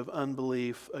sin of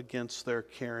unbelief against their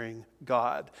caring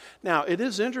God. Now, it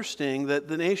is interesting that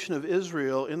the nation of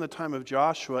Israel in the time of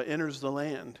Joshua enters the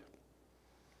land.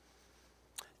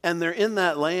 And they're in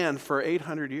that land for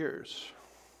 800 years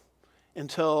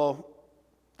until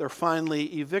they're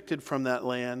finally evicted from that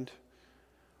land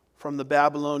from the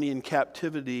Babylonian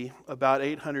captivity about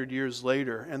 800 years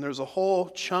later. And there's a whole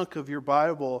chunk of your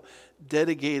Bible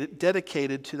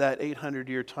dedicated to that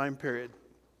 800-year time period.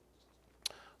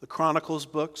 The Chronicles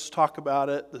books talk about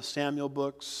it. The Samuel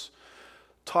books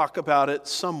talk about it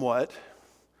somewhat.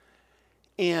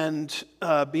 And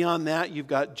beyond that, you've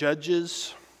got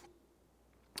Judges.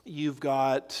 You've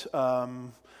got,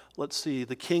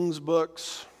 the Kings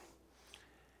books.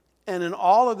 And in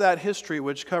all of that history,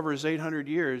 which covers 800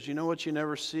 years, you know what you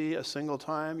never see a single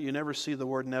time? You never see the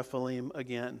word Nephilim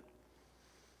again.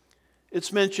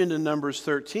 It's mentioned in Numbers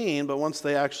 13, but once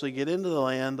they actually get into the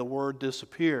land, the word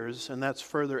disappears, and that's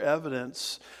further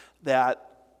evidence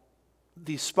that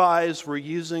the spies were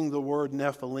using the word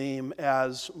Nephilim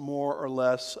as more or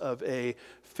less of a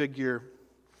figure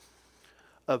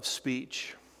of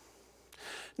speech.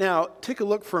 Now, take a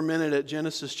look for a minute at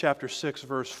Genesis chapter 6,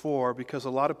 verse 4, because a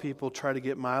lot of people try to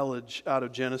get mileage out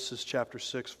of Genesis chapter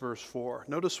 6, verse 4.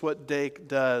 Notice what Dake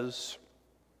does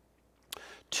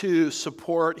to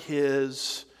support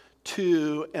his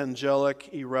two angelic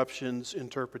eruptions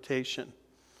interpretation.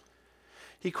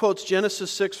 He quotes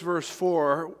Genesis 6, verse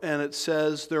 4, and it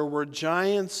says, "There were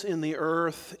giants in the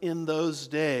earth in those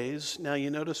days." Now,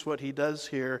 you notice what he does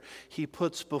here. He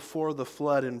puts "before the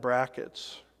flood" in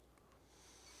brackets.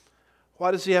 Why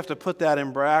does he have to put that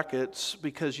in brackets?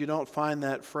 Because you don't find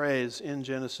that phrase in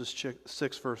Genesis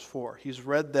 6, verse 4. He's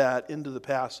read that into the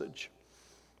passage.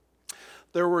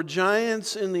 There were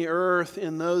giants in the earth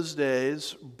in those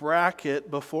days,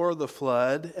 bracket, before the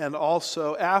flood, and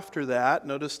also after that.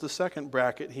 Notice the second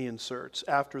bracket he inserts,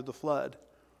 after the flood.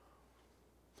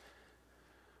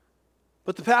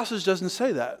 But the passage doesn't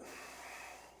say that.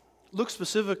 Look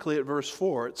specifically at verse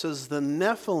 4. It says, the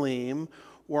Nephilim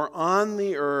were on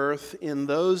the earth in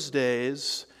those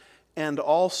days and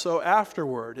also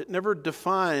afterward. It never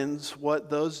defines what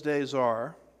those days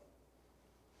are,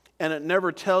 and it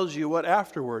never tells you what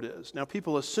afterward is. Now,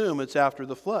 people assume it's after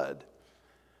the flood.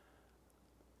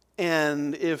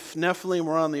 And if Nephilim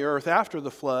were on the earth after the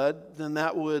flood, then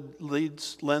that would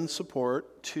lend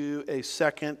support to a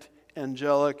second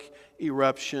angelic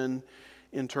eruption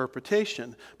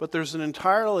interpretation. But there's an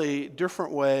entirely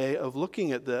different way of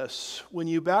looking at this. When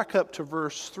you back up to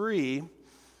verse 3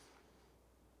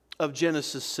 of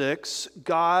Genesis 6,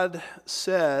 God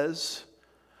says,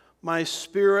 my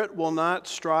spirit will not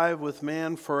strive with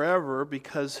man forever,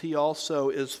 because he also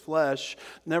is flesh.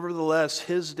 Nevertheless,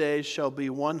 his days shall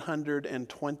be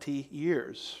 120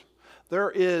 years. There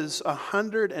is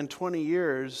 120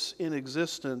 years in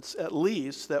existence, at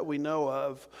least, that we know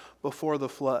of before the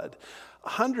flood.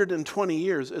 120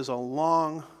 years is a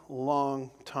long, long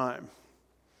time.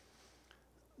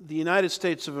 The United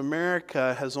States of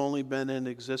America has only been in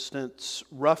existence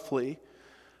roughly,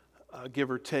 give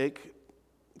or take,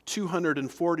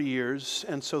 240 years,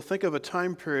 and so think of a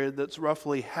time period that's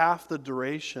roughly half the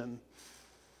duration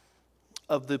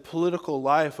of the political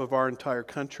life of our entire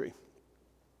country.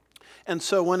 And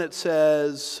so when it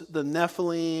says the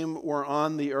Nephilim were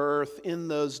on the earth in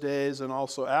those days and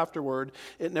also afterward,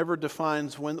 it never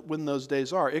defines when those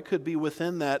days are. It could be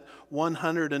within that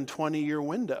 120-year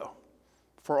window,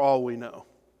 for all we know,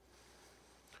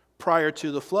 prior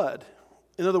to the flood.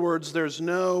 In other words, there's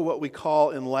no what we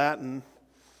call in Latin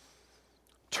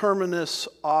terminus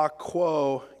a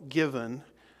quo given,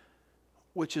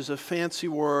 which is a fancy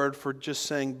word for just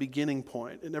saying beginning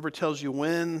point. It never tells you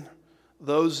when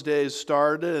those days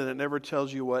started, and it never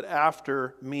tells you what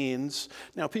after means.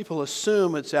 Now, people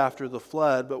assume it's after the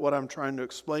flood, but what I'm trying to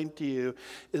explain to you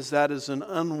is that is an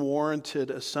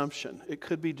unwarranted assumption. It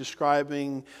could be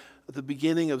describing the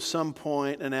beginning of some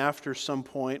point and after some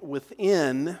point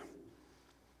within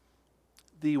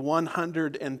the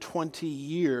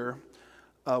 120-year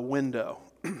window.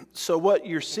 So what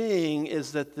you're seeing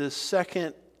is that this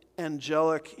second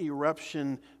angelic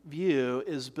eruption view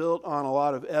is built on a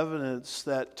lot of evidence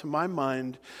that, to my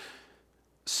mind,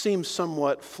 seems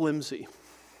somewhat flimsy.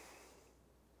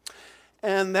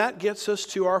 And that gets us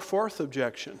to our fourth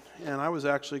objection. And I was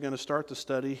actually going to start the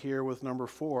study here with number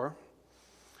 4,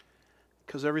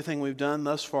 because everything we've done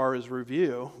thus far is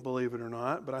review, believe it or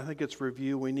not, but I think it's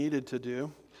review we needed to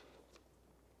do.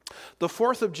 The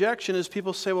fourth objection is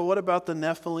people say, well, what about the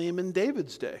Nephilim in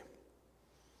David's day?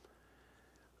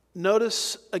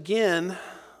 Notice again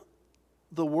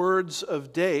the words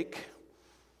of Dake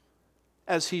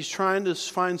as he's trying to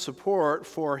find support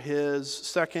for his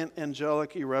second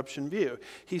angelic eruption view.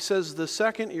 He says the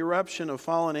second eruption of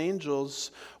fallen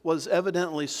angels was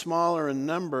evidently smaller in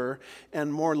number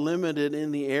and more limited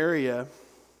in the area.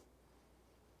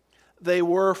 They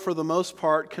were, for the most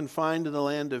part, confined to the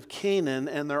land of Canaan,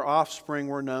 and their offspring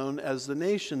were known as the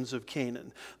nations of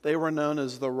Canaan. They were known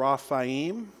as the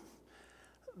Raphaim,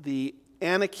 the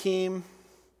Anakim,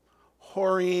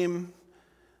 Horim,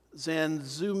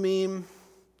 Zanzumim,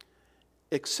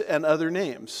 and other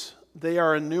names. They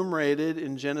are enumerated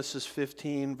in Genesis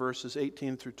 15, verses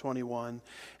 18 through 21,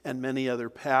 and many other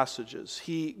passages.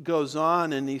 He goes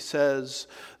on and he says,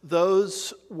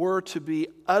 those were to be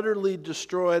utterly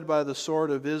destroyed by the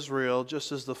sword of Israel,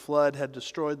 just as the flood had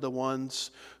destroyed the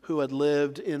ones who had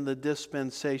lived in the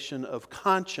dispensation of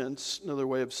conscience, another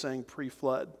way of saying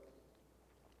pre-flood.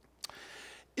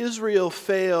 Israel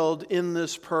failed in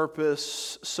this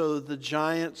purpose, so the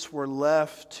giants were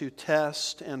left to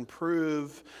test and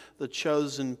prove the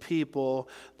chosen people.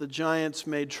 The giants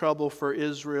made trouble for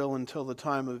Israel until the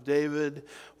time of David,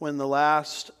 when the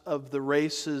last of the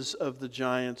races of the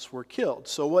giants were killed.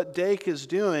 So what Dake is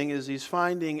doing is he's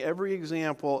finding every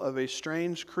example of a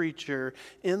strange creature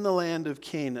in the land of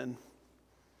Canaan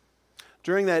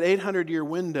during that 800-year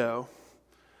window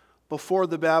before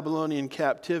the Babylonian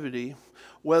captivity,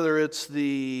 whether it's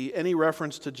any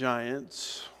reference to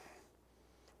giants,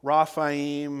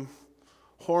 Raphaim,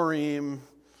 Horim,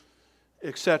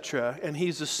 etc., and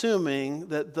he's assuming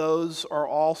that those are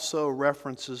also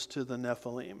references to the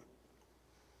Nephilim.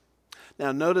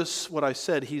 Now notice what I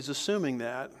said, he's assuming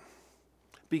that,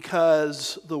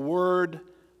 because the word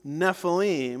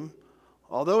Nephilim,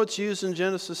 although it's used in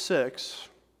Genesis 6,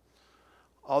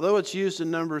 although it's used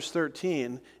in Numbers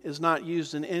 13, is not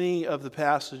used in any of the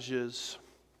passages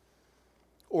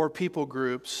or people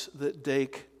groups that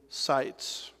Dake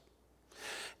cites.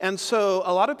 And so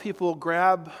a lot of people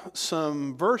grab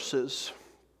some verses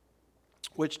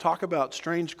which talk about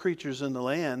strange creatures in the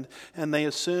land, and they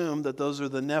assume that those are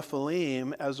the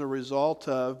Nephilim as a result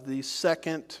of the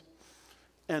second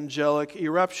angelic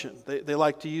eruption. They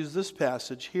like to use this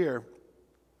passage here.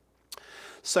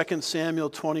 2 Samuel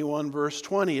 21, verse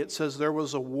 20, it says, "There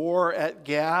was a war at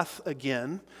Gath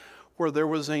again, where there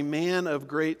was a man of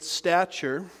great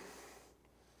stature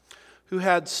who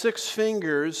had 6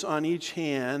 fingers on each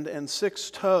hand and 6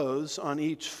 toes on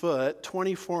each foot,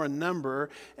 24 in number,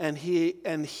 and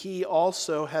he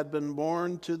also had been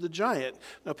born to the giant."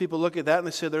 Now people look at that and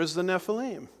they say, there's the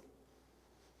Nephilim.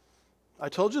 I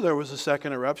told you there was a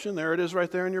second eruption. There it is right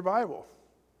there in your Bible.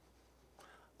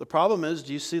 The problem is,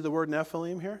 do you see the word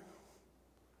Nephilim here?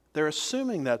 They're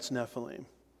assuming that's Nephilim,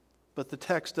 but the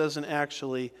text doesn't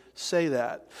actually say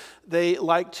that. They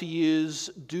like to use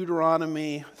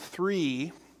Deuteronomy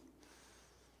 3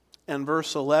 and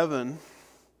verse 11,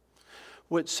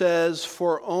 which says,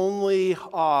 "For only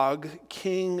Og,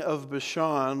 king of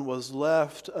Bashan, was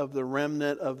left of the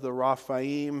remnant of the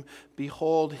Rephaim.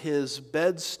 Behold, his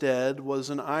bedstead was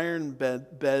an iron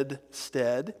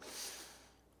bedstead.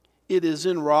 It is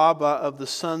in Rabbah of the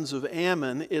sons of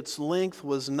Ammon. Its length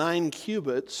was 9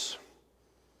 cubits,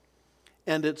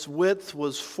 and its width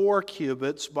was 4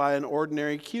 cubits by an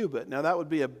ordinary cubit." Now that would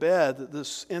be a bed that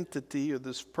this entity or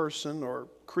this person or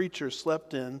creature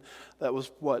slept in that was,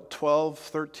 12,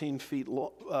 13 feet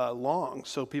long.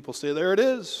 So people say, there it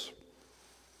is.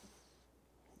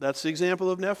 That's the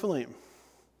example of Nephilim.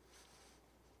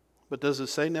 But does it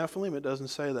say Nephilim? It doesn't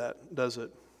say that, does it?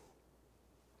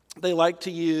 They like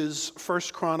to use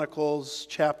 1 Chronicles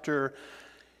chapter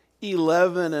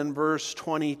 11 and verse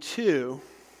 22,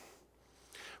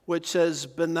 which says,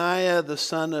 "Benaiah the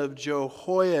son of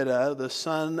Jehoiada, the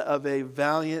son of a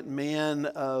valiant man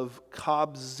of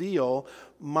Kabzeel,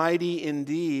 mighty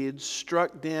indeed,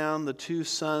 struck down the 2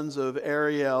 sons of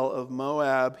Ariel of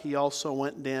Moab. He also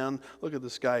went down," look at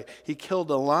this guy, "he killed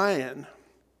a lion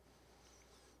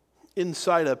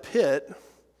inside a pit."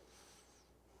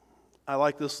 I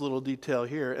like this little detail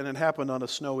here, and it happened on a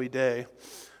snowy day.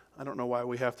 I don't know why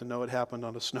we have to know it happened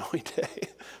on a snowy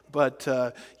day, but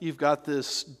you've got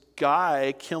this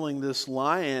guy killing this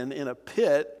lion in a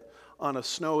pit on a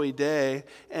snowy day,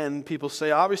 and people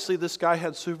say, obviously this guy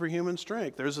had superhuman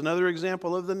strength. There's another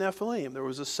example of the Nephilim. There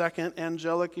was a second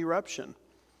angelic eruption.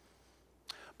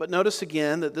 But notice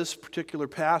again that this particular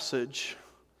passage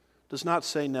does not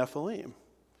say Nephilim.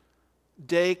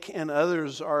 Dake and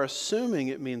others are assuming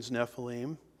it means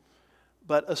Nephilim,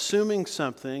 but assuming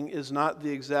something is not the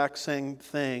exact same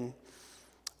thing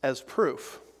as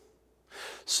proof.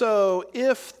 So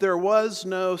if there was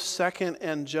no second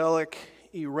angelic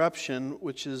eruption,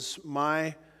 which is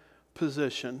my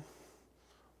position,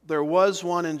 there was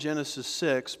one in Genesis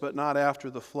 6, but not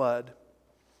after the flood,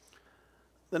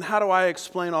 then how do I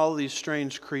explain all of these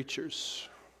strange creatures?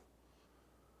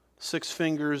 6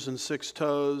 fingers and 6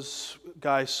 toes,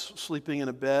 guy sleeping in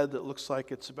a bed that looks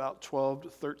like it's about 12 to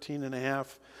 13 and a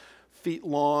half feet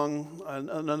long.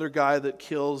 Another guy that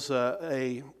kills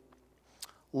a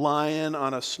lion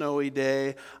on a snowy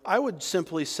day. I would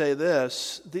simply say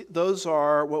this, those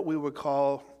are what we would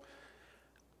call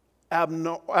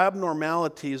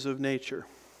abnormalities of nature.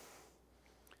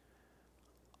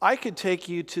 I could take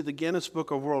you to the Guinness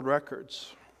Book of World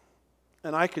Records,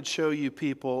 and I could show you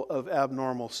people of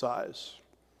abnormal size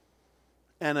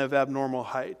and of abnormal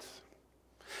height.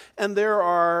 And there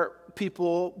are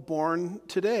people born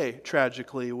today,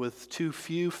 tragically, with too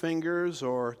few fingers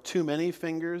or too many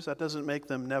fingers. That doesn't make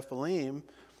them Nephilim.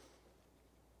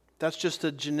 That's just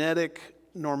a genetic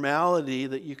normality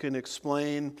that you can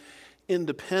explain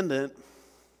independent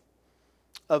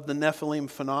of the Nephilim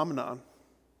phenomenon.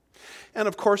 And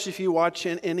of course, if you watch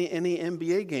any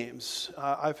NBA games,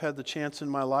 I've had the chance in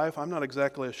my life. I'm not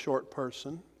exactly a short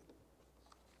person.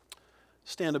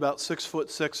 Stand about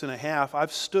 6'6.5".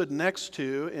 I've stood next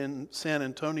to, in San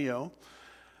Antonio,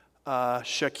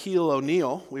 Shaquille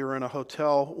O'Neal. We were in a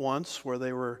hotel once where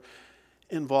they were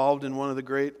involved in one of the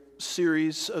great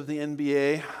series of the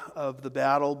NBA, of the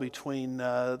battle between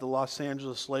the Los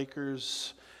Angeles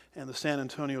Lakers and the San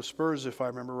Antonio Spurs, if I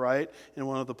remember right, in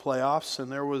one of the playoffs.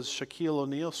 And there was Shaquille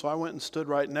O'Neal, so I went and stood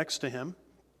right next to him.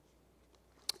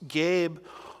 Gabe,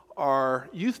 our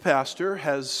youth pastor,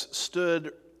 has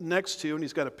stood next to, and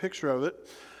he's got a picture of it,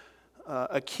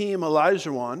 Akeem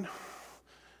Olajuwon.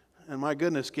 And my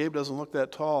goodness, Gabe doesn't look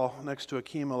that tall next to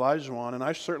Akeem Olajuwon, and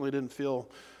I certainly didn't feel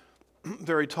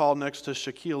very tall next to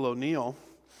Shaquille O'Neal.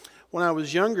 When I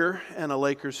was younger and a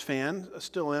Lakers fan, I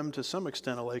still am to some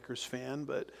extent a Lakers fan,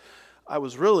 but I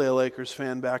was really a Lakers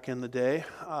fan back in the day.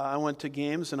 I went to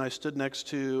games and I stood next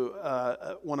to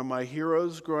one of my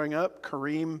heroes growing up,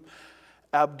 Kareem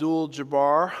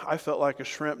Abdul-Jabbar. I felt like a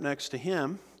shrimp next to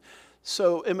him.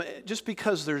 So just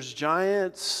because there's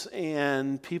giants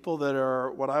and people that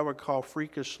are what I would call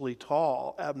freakishly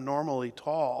tall, abnormally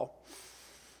tall,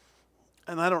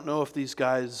 and I don't know if these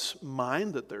guys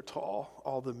mind that they're tall,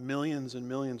 all the millions and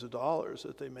millions of dollars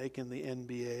that they make in the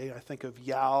NBA. I think of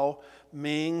Yao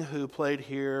Ming, who played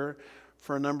here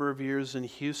for a number of years in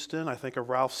Houston. I think of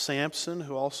Ralph Sampson,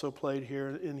 who also played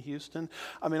here in Houston.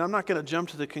 I mean, I'm not going to jump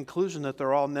to the conclusion that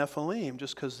they're all Nephilim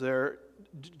just because they're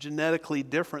genetically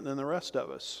different than the rest of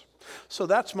us. So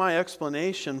that's my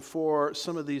explanation for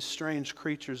some of these strange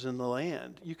creatures in the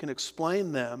land. You can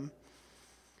explain them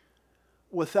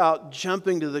without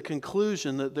jumping to the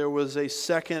conclusion that there was a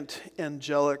second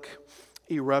angelic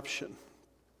eruption.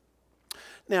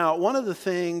 Now, one of the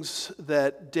things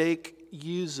that Dake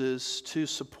uses to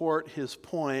support his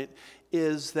point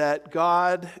is that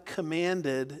God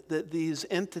commanded that these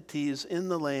entities in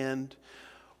the land,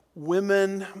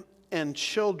 women and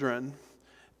children,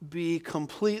 be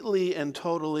completely and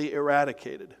totally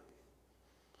eradicated.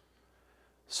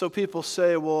 So people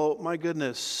say, well, my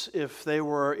goodness, if they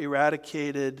were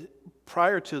eradicated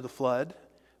prior to the flood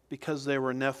because they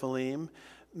were Nephilim,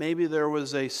 maybe there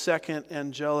was a second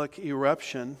angelic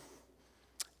eruption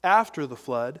after the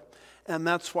flood, and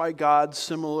that's why God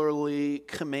similarly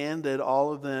commanded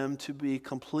all of them to be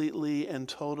completely and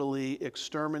totally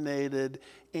exterminated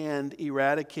and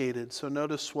eradicated. So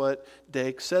notice what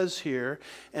Dake says here,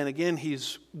 and again,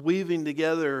 he's weaving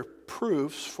together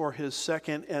proofs for his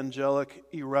second angelic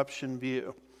eruption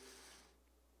view.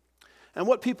 And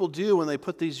what people do when they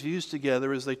put these views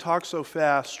together is they talk so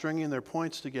fast, stringing their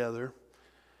points together,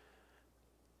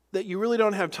 that you really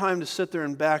don't have time to sit there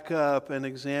and back up and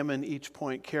examine each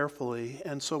point carefully.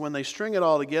 And so when they string it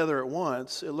all together at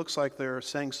once, it looks like they're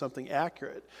saying something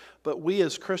accurate. But we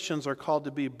as Christians are called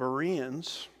to be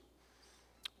Bereans.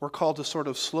 We're called to sort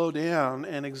of slow down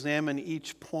and examine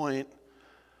each point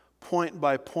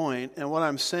by point. And what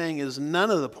I'm saying is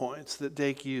none of the points that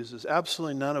Dake uses,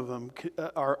 absolutely none of them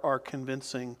are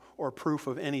convincing or proof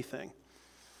of anything.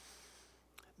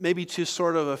 Maybe to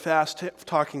sort of a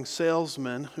fast-talking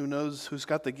salesman who's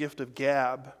got the gift of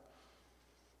gab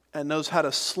and knows how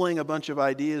to sling a bunch of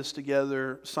ideas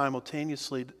together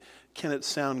simultaneously, can it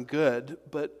sound good?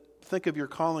 But think of your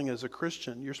calling as a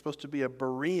Christian. You're supposed to be a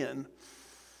Berean.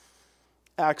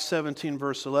 Acts 17,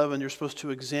 verse 11, you're supposed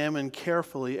to examine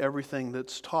carefully everything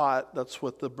that's taught. That's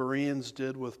what the Bereans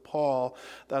did with Paul.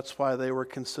 That's why they were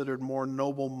considered more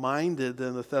noble-minded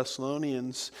than the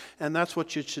Thessalonians. And that's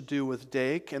what you should do with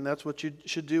Dake, and that's what you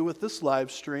should do with this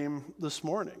live stream this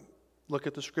morning. Look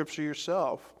at the scripture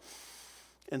yourself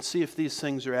and see if these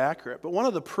things are accurate. But one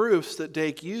of the proofs that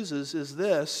Dake uses is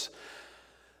this: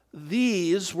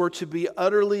 these were to be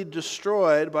utterly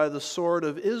destroyed by the sword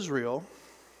of Israel,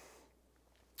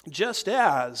 just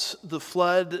as the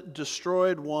flood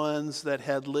destroyed ones that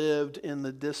had lived in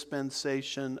the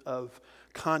dispensation of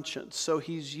conscience. So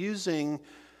he's using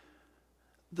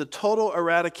the total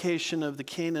eradication of the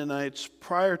Canaanites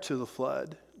prior to the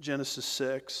flood, Genesis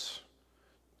 6,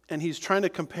 and he's trying to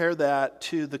compare that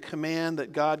to the command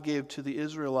that God gave to the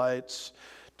Israelites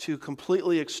to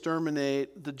completely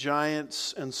exterminate the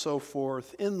giants and so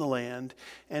forth in the land.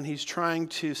 And he's trying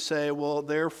to say, well,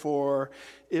 therefore,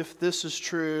 if this is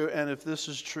true and if this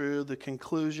is true, the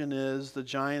conclusion is the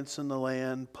giants in the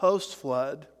land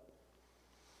post-flood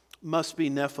must be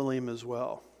Nephilim as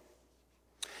well.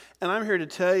 And I'm here to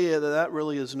tell you that that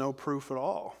really is no proof at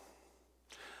all.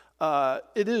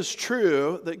 It is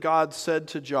true that God said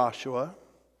to Joshua,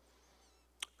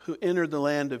 who entered the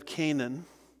land of Canaan,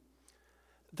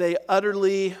 they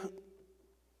utterly,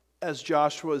 as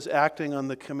Joshua is acting on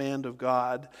the command of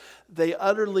God, they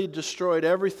utterly destroyed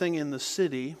everything in the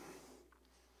city,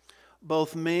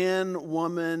 both man,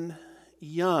 woman,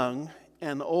 young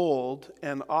and old,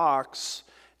 and ox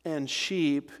and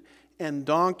sheep and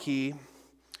donkey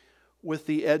with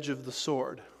the edge of the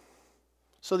sword.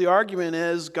 So the argument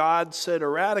is God said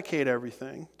eradicate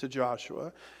everything to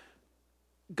Joshua.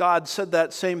 God said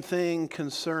that same thing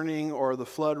concerning, or the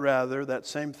flood rather, that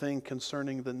same thing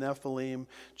concerning the Nephilim,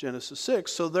 Genesis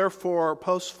 6. So therefore,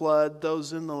 post-flood,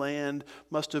 those in the land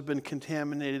must have been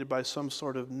contaminated by some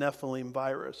sort of Nephilim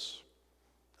virus.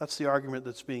 That's the argument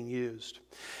that's being used.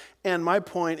 And my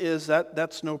point is that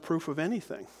that's no proof of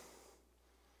anything.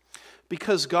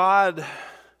 Because God,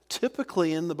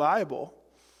 typically in the Bible,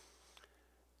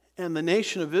 and the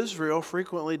nation of Israel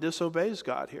frequently disobeys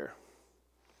God here.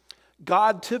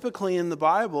 God typically in the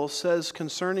Bible says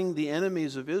concerning the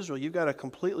enemies of Israel, you've got to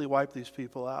completely wipe these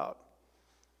people out.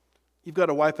 You've got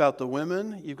to wipe out the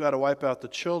women. You've got to wipe out the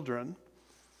children.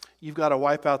 You've got to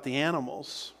wipe out the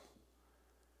animals.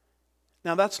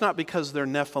 Now, that's not because they're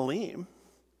Nephilim.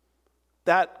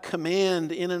 That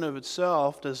command in and of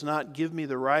itself does not give me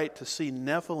the right to see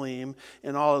Nephilim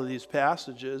in all of these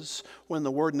passages when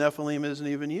the word Nephilim isn't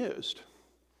even used.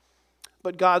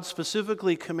 But God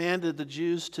specifically commanded the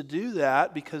Jews to do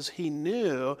that because he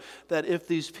knew that if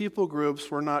these people groups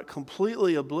were not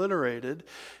completely obliterated,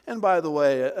 and by the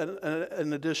way,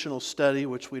 an additional study,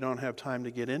 which we don't have time to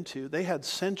get into, they had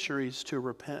centuries to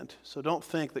repent. So don't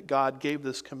think that God gave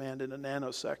this command in a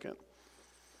nanosecond.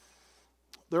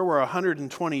 There were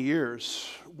 120 years,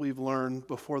 we've learned,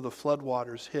 before the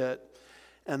floodwaters hit.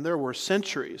 And there were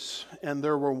centuries, and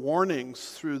there were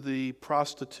warnings through the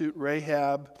prostitute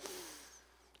Rahab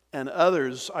and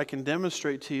others. I can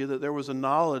demonstrate to you that there was a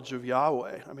knowledge of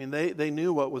Yahweh. I mean, they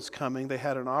knew what was coming. They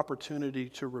had an opportunity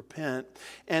to repent.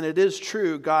 And it is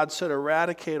true, God said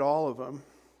eradicate all of them.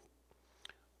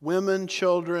 Women,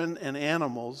 children, and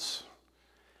animals.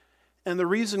 And the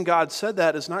reason God said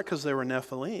that is not because they were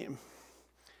Nephilim.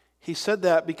 He said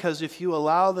that because if you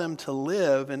allow them to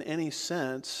live in any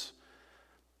sense,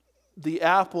 the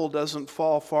apple doesn't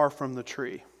fall far from the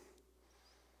tree.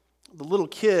 The little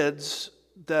kids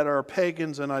that are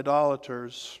pagans and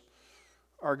idolaters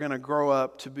are going to grow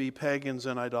up to be pagans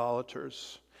and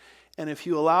idolaters. And if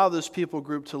you allow this people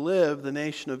group to live, the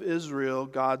nation of Israel,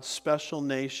 God's special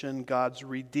nation, God's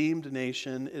redeemed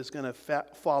nation, is going to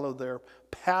follow their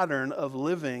pattern of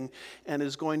living and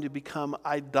is going to become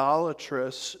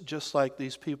idolatrous, just like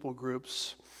these people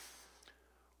groups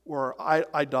were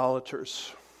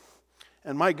idolaters.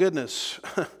 And my goodness,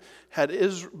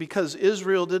 because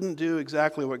Israel didn't do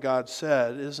exactly what God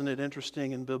said, isn't it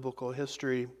interesting in biblical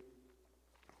history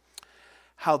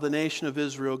how the nation of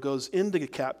Israel goes into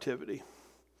captivity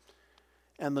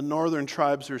and the northern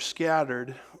tribes are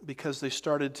scattered because they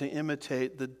started to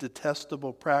imitate the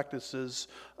detestable practices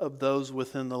of those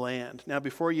within the land. Now,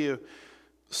 before you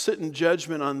sit in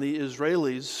judgment on the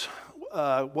Israelis,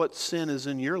 what sin is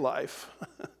in your life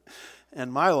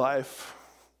and my life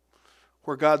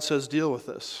where God says deal with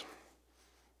this?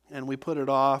 And we put it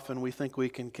off and we think we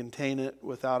can contain it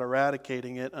without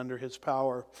eradicating it under his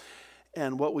power.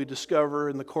 And what we discover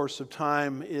in the course of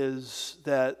time is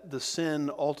that the sin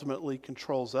ultimately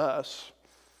controls us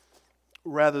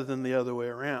rather than the other way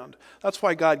around. That's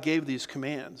why God gave these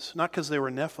commands, not because they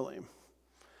were Nephilim.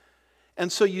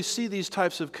 And so you see these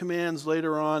types of commands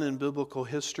later on in biblical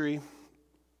history.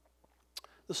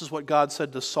 This is what God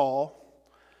said to Saul.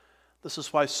 This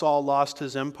is why Saul lost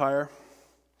his empire.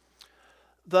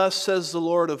 Thus says the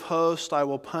Lord of hosts, I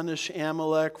will punish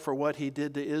Amalek for what he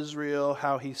did to Israel,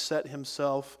 how he set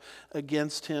himself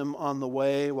against him on the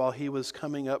way while he was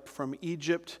coming up from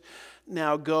Egypt.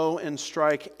 Now go and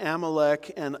strike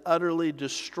Amalek and utterly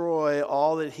destroy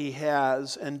all that he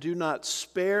has, and do not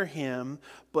spare him,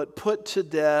 but put to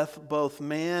death both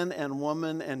man and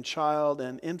woman and child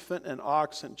and infant and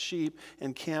ox and sheep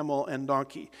and camel and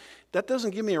donkey. That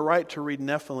doesn't give me a right to read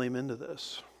Nephilim into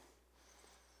this.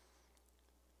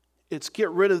 It's get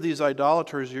rid of these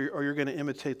idolaters or you're going to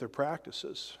imitate their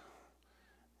practices.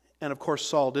 And of course,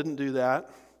 Saul didn't do that.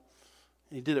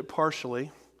 He did it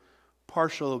partial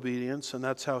obedience, and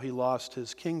that's how he lost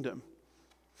his kingdom.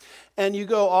 And you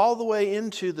go all the way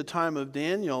into the time of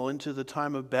Daniel, into the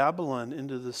time of Babylon,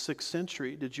 into the 6th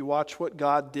century. Did you watch what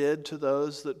God did to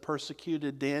those that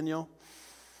persecuted Daniel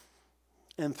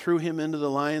and threw him into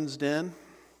the lion's den?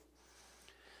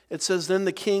 It says, then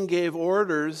the king gave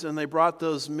orders, and they brought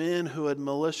those men who had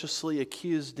maliciously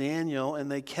accused Daniel,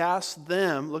 and they cast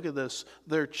them, look at this,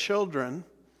 their children,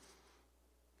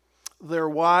 their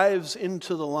wives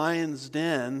into the lion's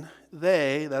den.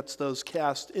 They, that's those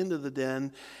cast into the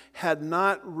den, had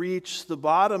not reached the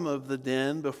bottom of the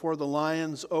den before the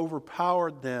lions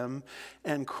overpowered them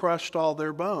and crushed all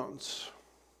their bones.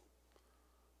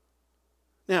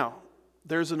 Now,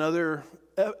 there's another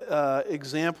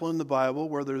example in the Bible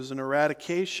where there's an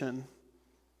eradication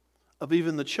of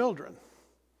even the children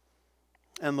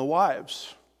and the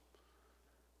wives.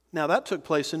 Now that took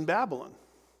place in Babylon,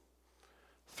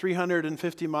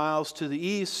 350 miles to the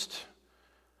east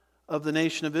of the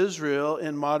nation of Israel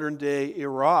in modern-day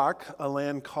Iraq, a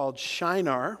land called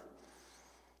Shinar.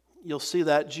 You'll see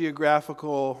that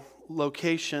geographical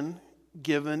location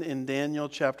given in Daniel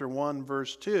chapter 1,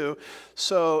 verse 2.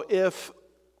 So if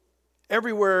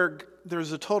everywhere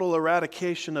there's a total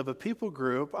eradication of a people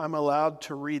group, I'm allowed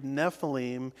to read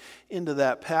Nephilim into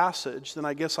that passage, then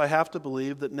I guess I have to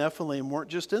believe that Nephilim weren't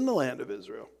just in the land of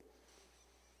Israel.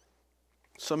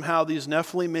 Somehow these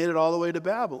Nephilim made it all the way to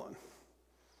Babylon.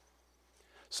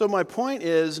 So my point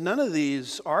is, none of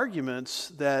these arguments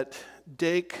that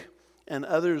Dake and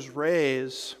others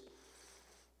raise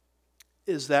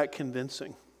is that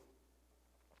convincing.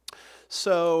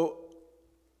 So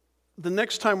the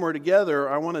next time we're together,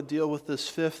 I want to deal with this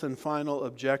fifth and final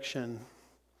objection.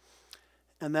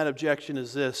 And that objection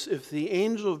is this: if the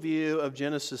angel view of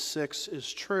Genesis 6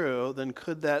 is true, then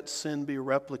could that sin be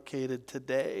replicated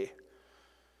today?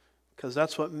 Because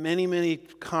that's what many, many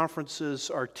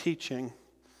conferences are teaching.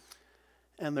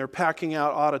 And they're packing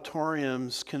out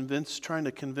auditoriums, trying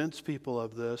to convince people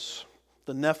of this.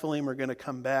 The Nephilim are going to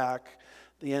come back.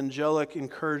 The angelic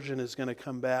incursion is going to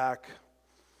come back.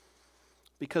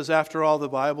 Because after all, the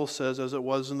Bible says, as it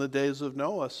was in the days of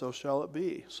Noah, so shall it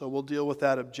be. So we'll deal with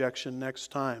that objection next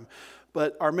time.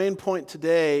 But our main point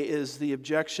today is the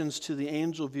objections to the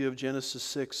angel view of Genesis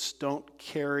 6 don't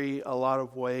carry a lot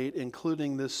of weight,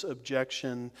 including this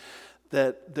objection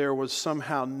that there was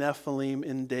somehow Nephilim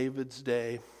in David's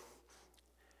day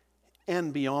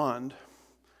and beyond,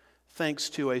 thanks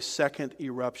to a second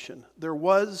eruption. There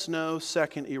was no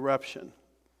second eruption.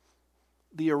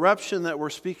 The eruption that we're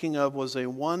speaking of was a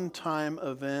one-time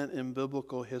event in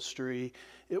biblical history.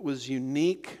 It was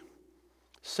unique.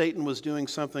 Satan was doing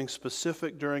something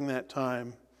specific during that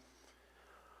time.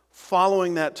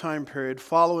 Following that time period,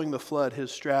 following the flood,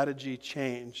 his strategy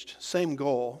changed. Same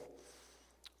goal,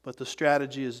 but the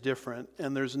strategy is different.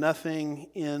 And there's nothing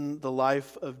in the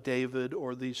life of David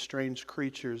or these strange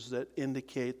creatures that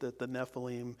indicate that the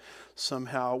Nephilim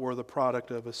somehow were the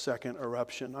product of a second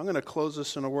eruption. I'm going to close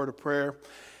this in a word of prayer,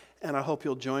 and I hope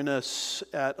you'll join us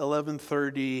at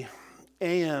 11:30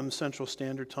 a.m. Central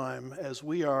Standard Time as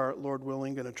we are, Lord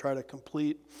willing, going to try to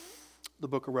complete the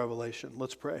book of Revelation.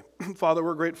 Let's pray. Father,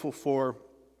 we're grateful for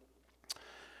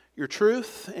your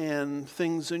truth and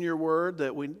things in your word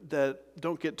that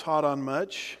don't get taught on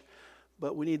much,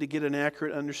 but we need to get an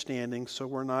accurate understanding so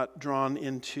we're not drawn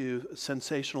into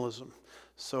sensationalism.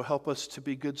 So help us to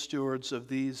be good stewards of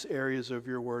these areas of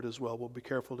your word as well. We'll be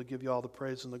careful to give you all the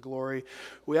praise and the glory.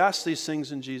 We ask these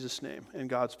things in Jesus' name, and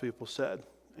God's people said,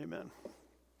 amen.